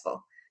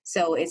successful.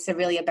 So it's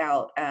really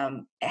about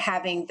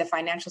having the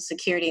financial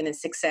security and the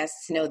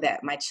success to know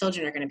that my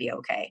children are going to be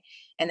okay,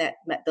 and that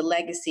the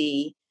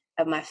legacy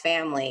of my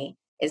family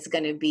is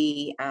going to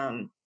be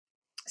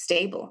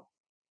stable.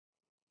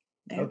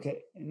 Yeah. Okay,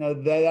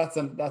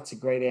 that's a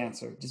great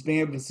answer. Just being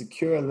able to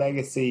secure a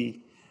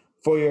legacy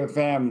for your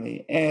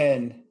family,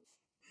 and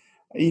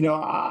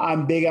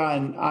I'm big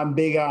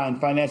on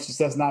financial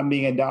success not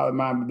being a dollar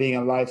amount, but being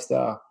a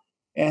lifestyle.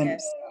 And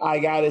I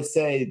gotta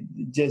say,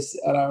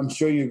 and I'm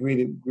sure you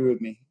agree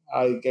with me.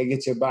 I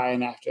get your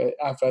buy-in after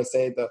I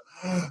say it though.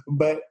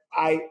 But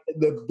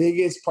the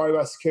biggest part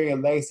about securing a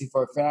legacy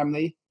for a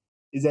family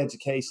is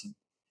education.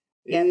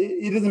 Yep.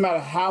 It doesn't matter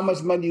how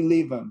much money you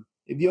leave them.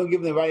 If you don't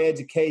give them the right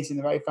education,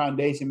 the right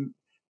foundation,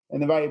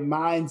 and the right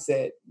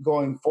mindset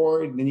going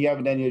forward, then you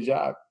haven't done your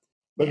job.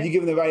 But if you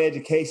give them the right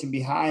education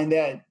behind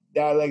that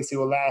legacy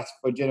will last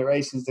for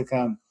generations to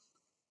come.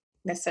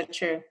 That's so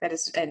true. That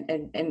is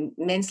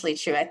immensely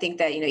true. I think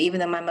that,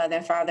 even though my mother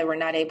and father were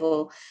not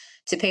able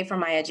to pay for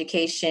my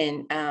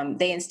education,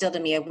 they instilled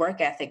in me a work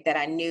ethic that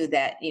I knew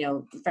that,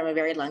 from a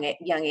very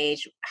young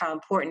age, how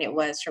important it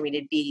was for me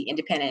to be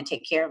independent and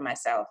take care of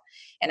myself.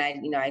 And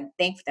I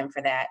thank them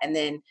for that. And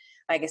then,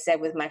 like I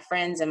said, with my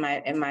friends and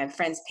my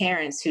friends'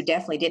 parents who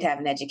definitely did have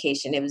an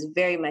education, it was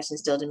very much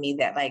instilled in me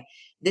that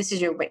this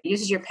is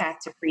your path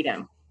to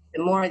freedom.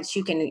 The more that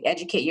you can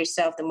educate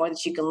yourself, the more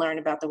that you can learn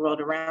about the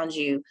world around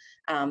you,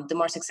 the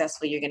more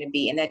successful you're going to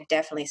be. And that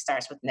definitely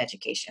starts with an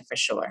education, for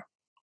sure,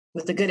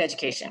 with a good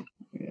education.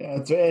 Yeah,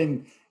 that's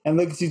right. And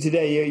look at you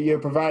today. You're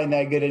providing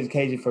that good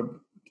education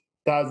for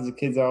thousands of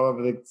kids all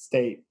over the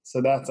state. So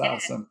that's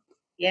awesome.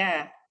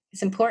 Yeah,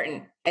 it's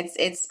important. It's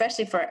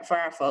especially for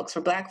our folks,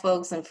 for Black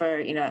folks, and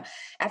for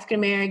African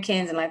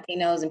Americans and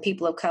Latinos and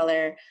people of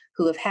color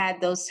who have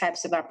had those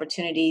types of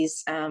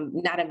opportunities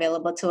not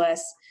available to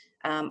us.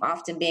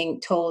 Often being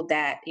told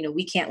that,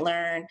 we can't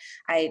learn.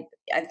 I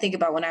think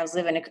about when I was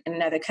living in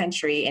another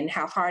country and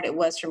how hard it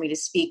was for me to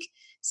speak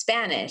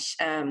Spanish.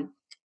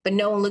 But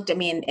no one looked at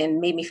me and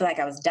made me feel like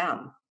I was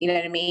dumb. You know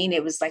what I mean?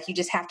 It was like, you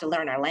just have to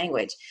learn our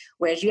language.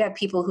 Whereas you have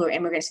people who are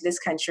immigrants to this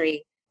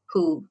country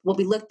who will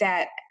be looked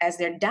at as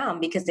they're dumb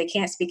because they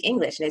can't speak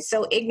English. And it's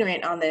so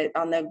ignorant on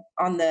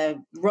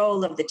the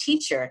role of the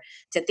teacher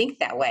to think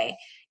that way.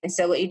 And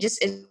so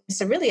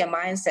it's really a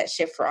mindset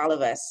shift for all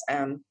of us.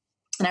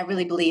 And I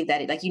really believe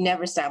that you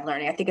never stop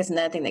learning. I think it's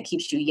another thing that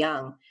keeps you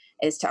young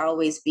is to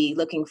always be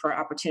looking for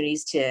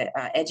opportunities to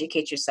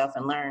educate yourself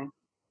and learn.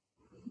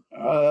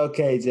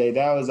 Okay, Jay,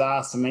 that was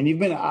awesome. And you've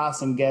been an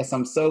awesome guest.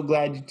 I'm so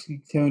glad you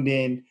tuned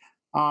in.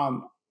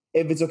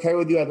 If it's okay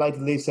with you, I'd like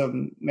to leave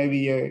some,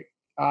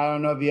 I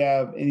don't know if you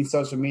have any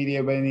social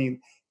media, but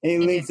any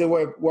links to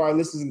where our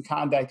listeners can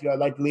contact you, I'd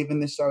like to leave in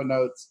the show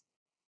notes.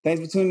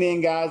 Thanks for tuning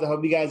in, guys. I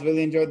hope you guys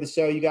really enjoyed the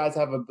show. You guys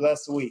have a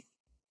blessed week.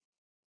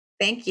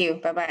 Thank you.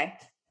 Bye-bye.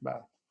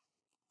 Bye.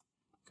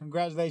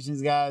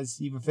 Congratulations,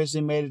 guys. You've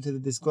officially made it to the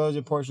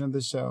disclosure portion of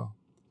the show.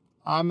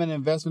 I'm an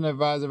investment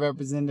advisor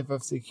representative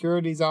of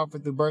securities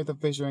offered through Bertha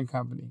Fisher &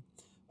 Company,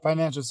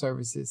 Financial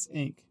Services,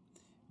 Inc.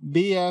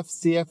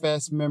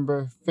 BFCFS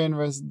member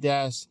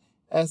FINRA-SIPC.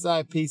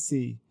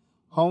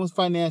 Holmes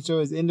Financial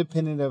is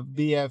independent of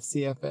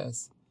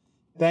BFCFS.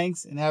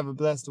 Thanks and have a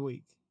blessed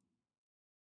week.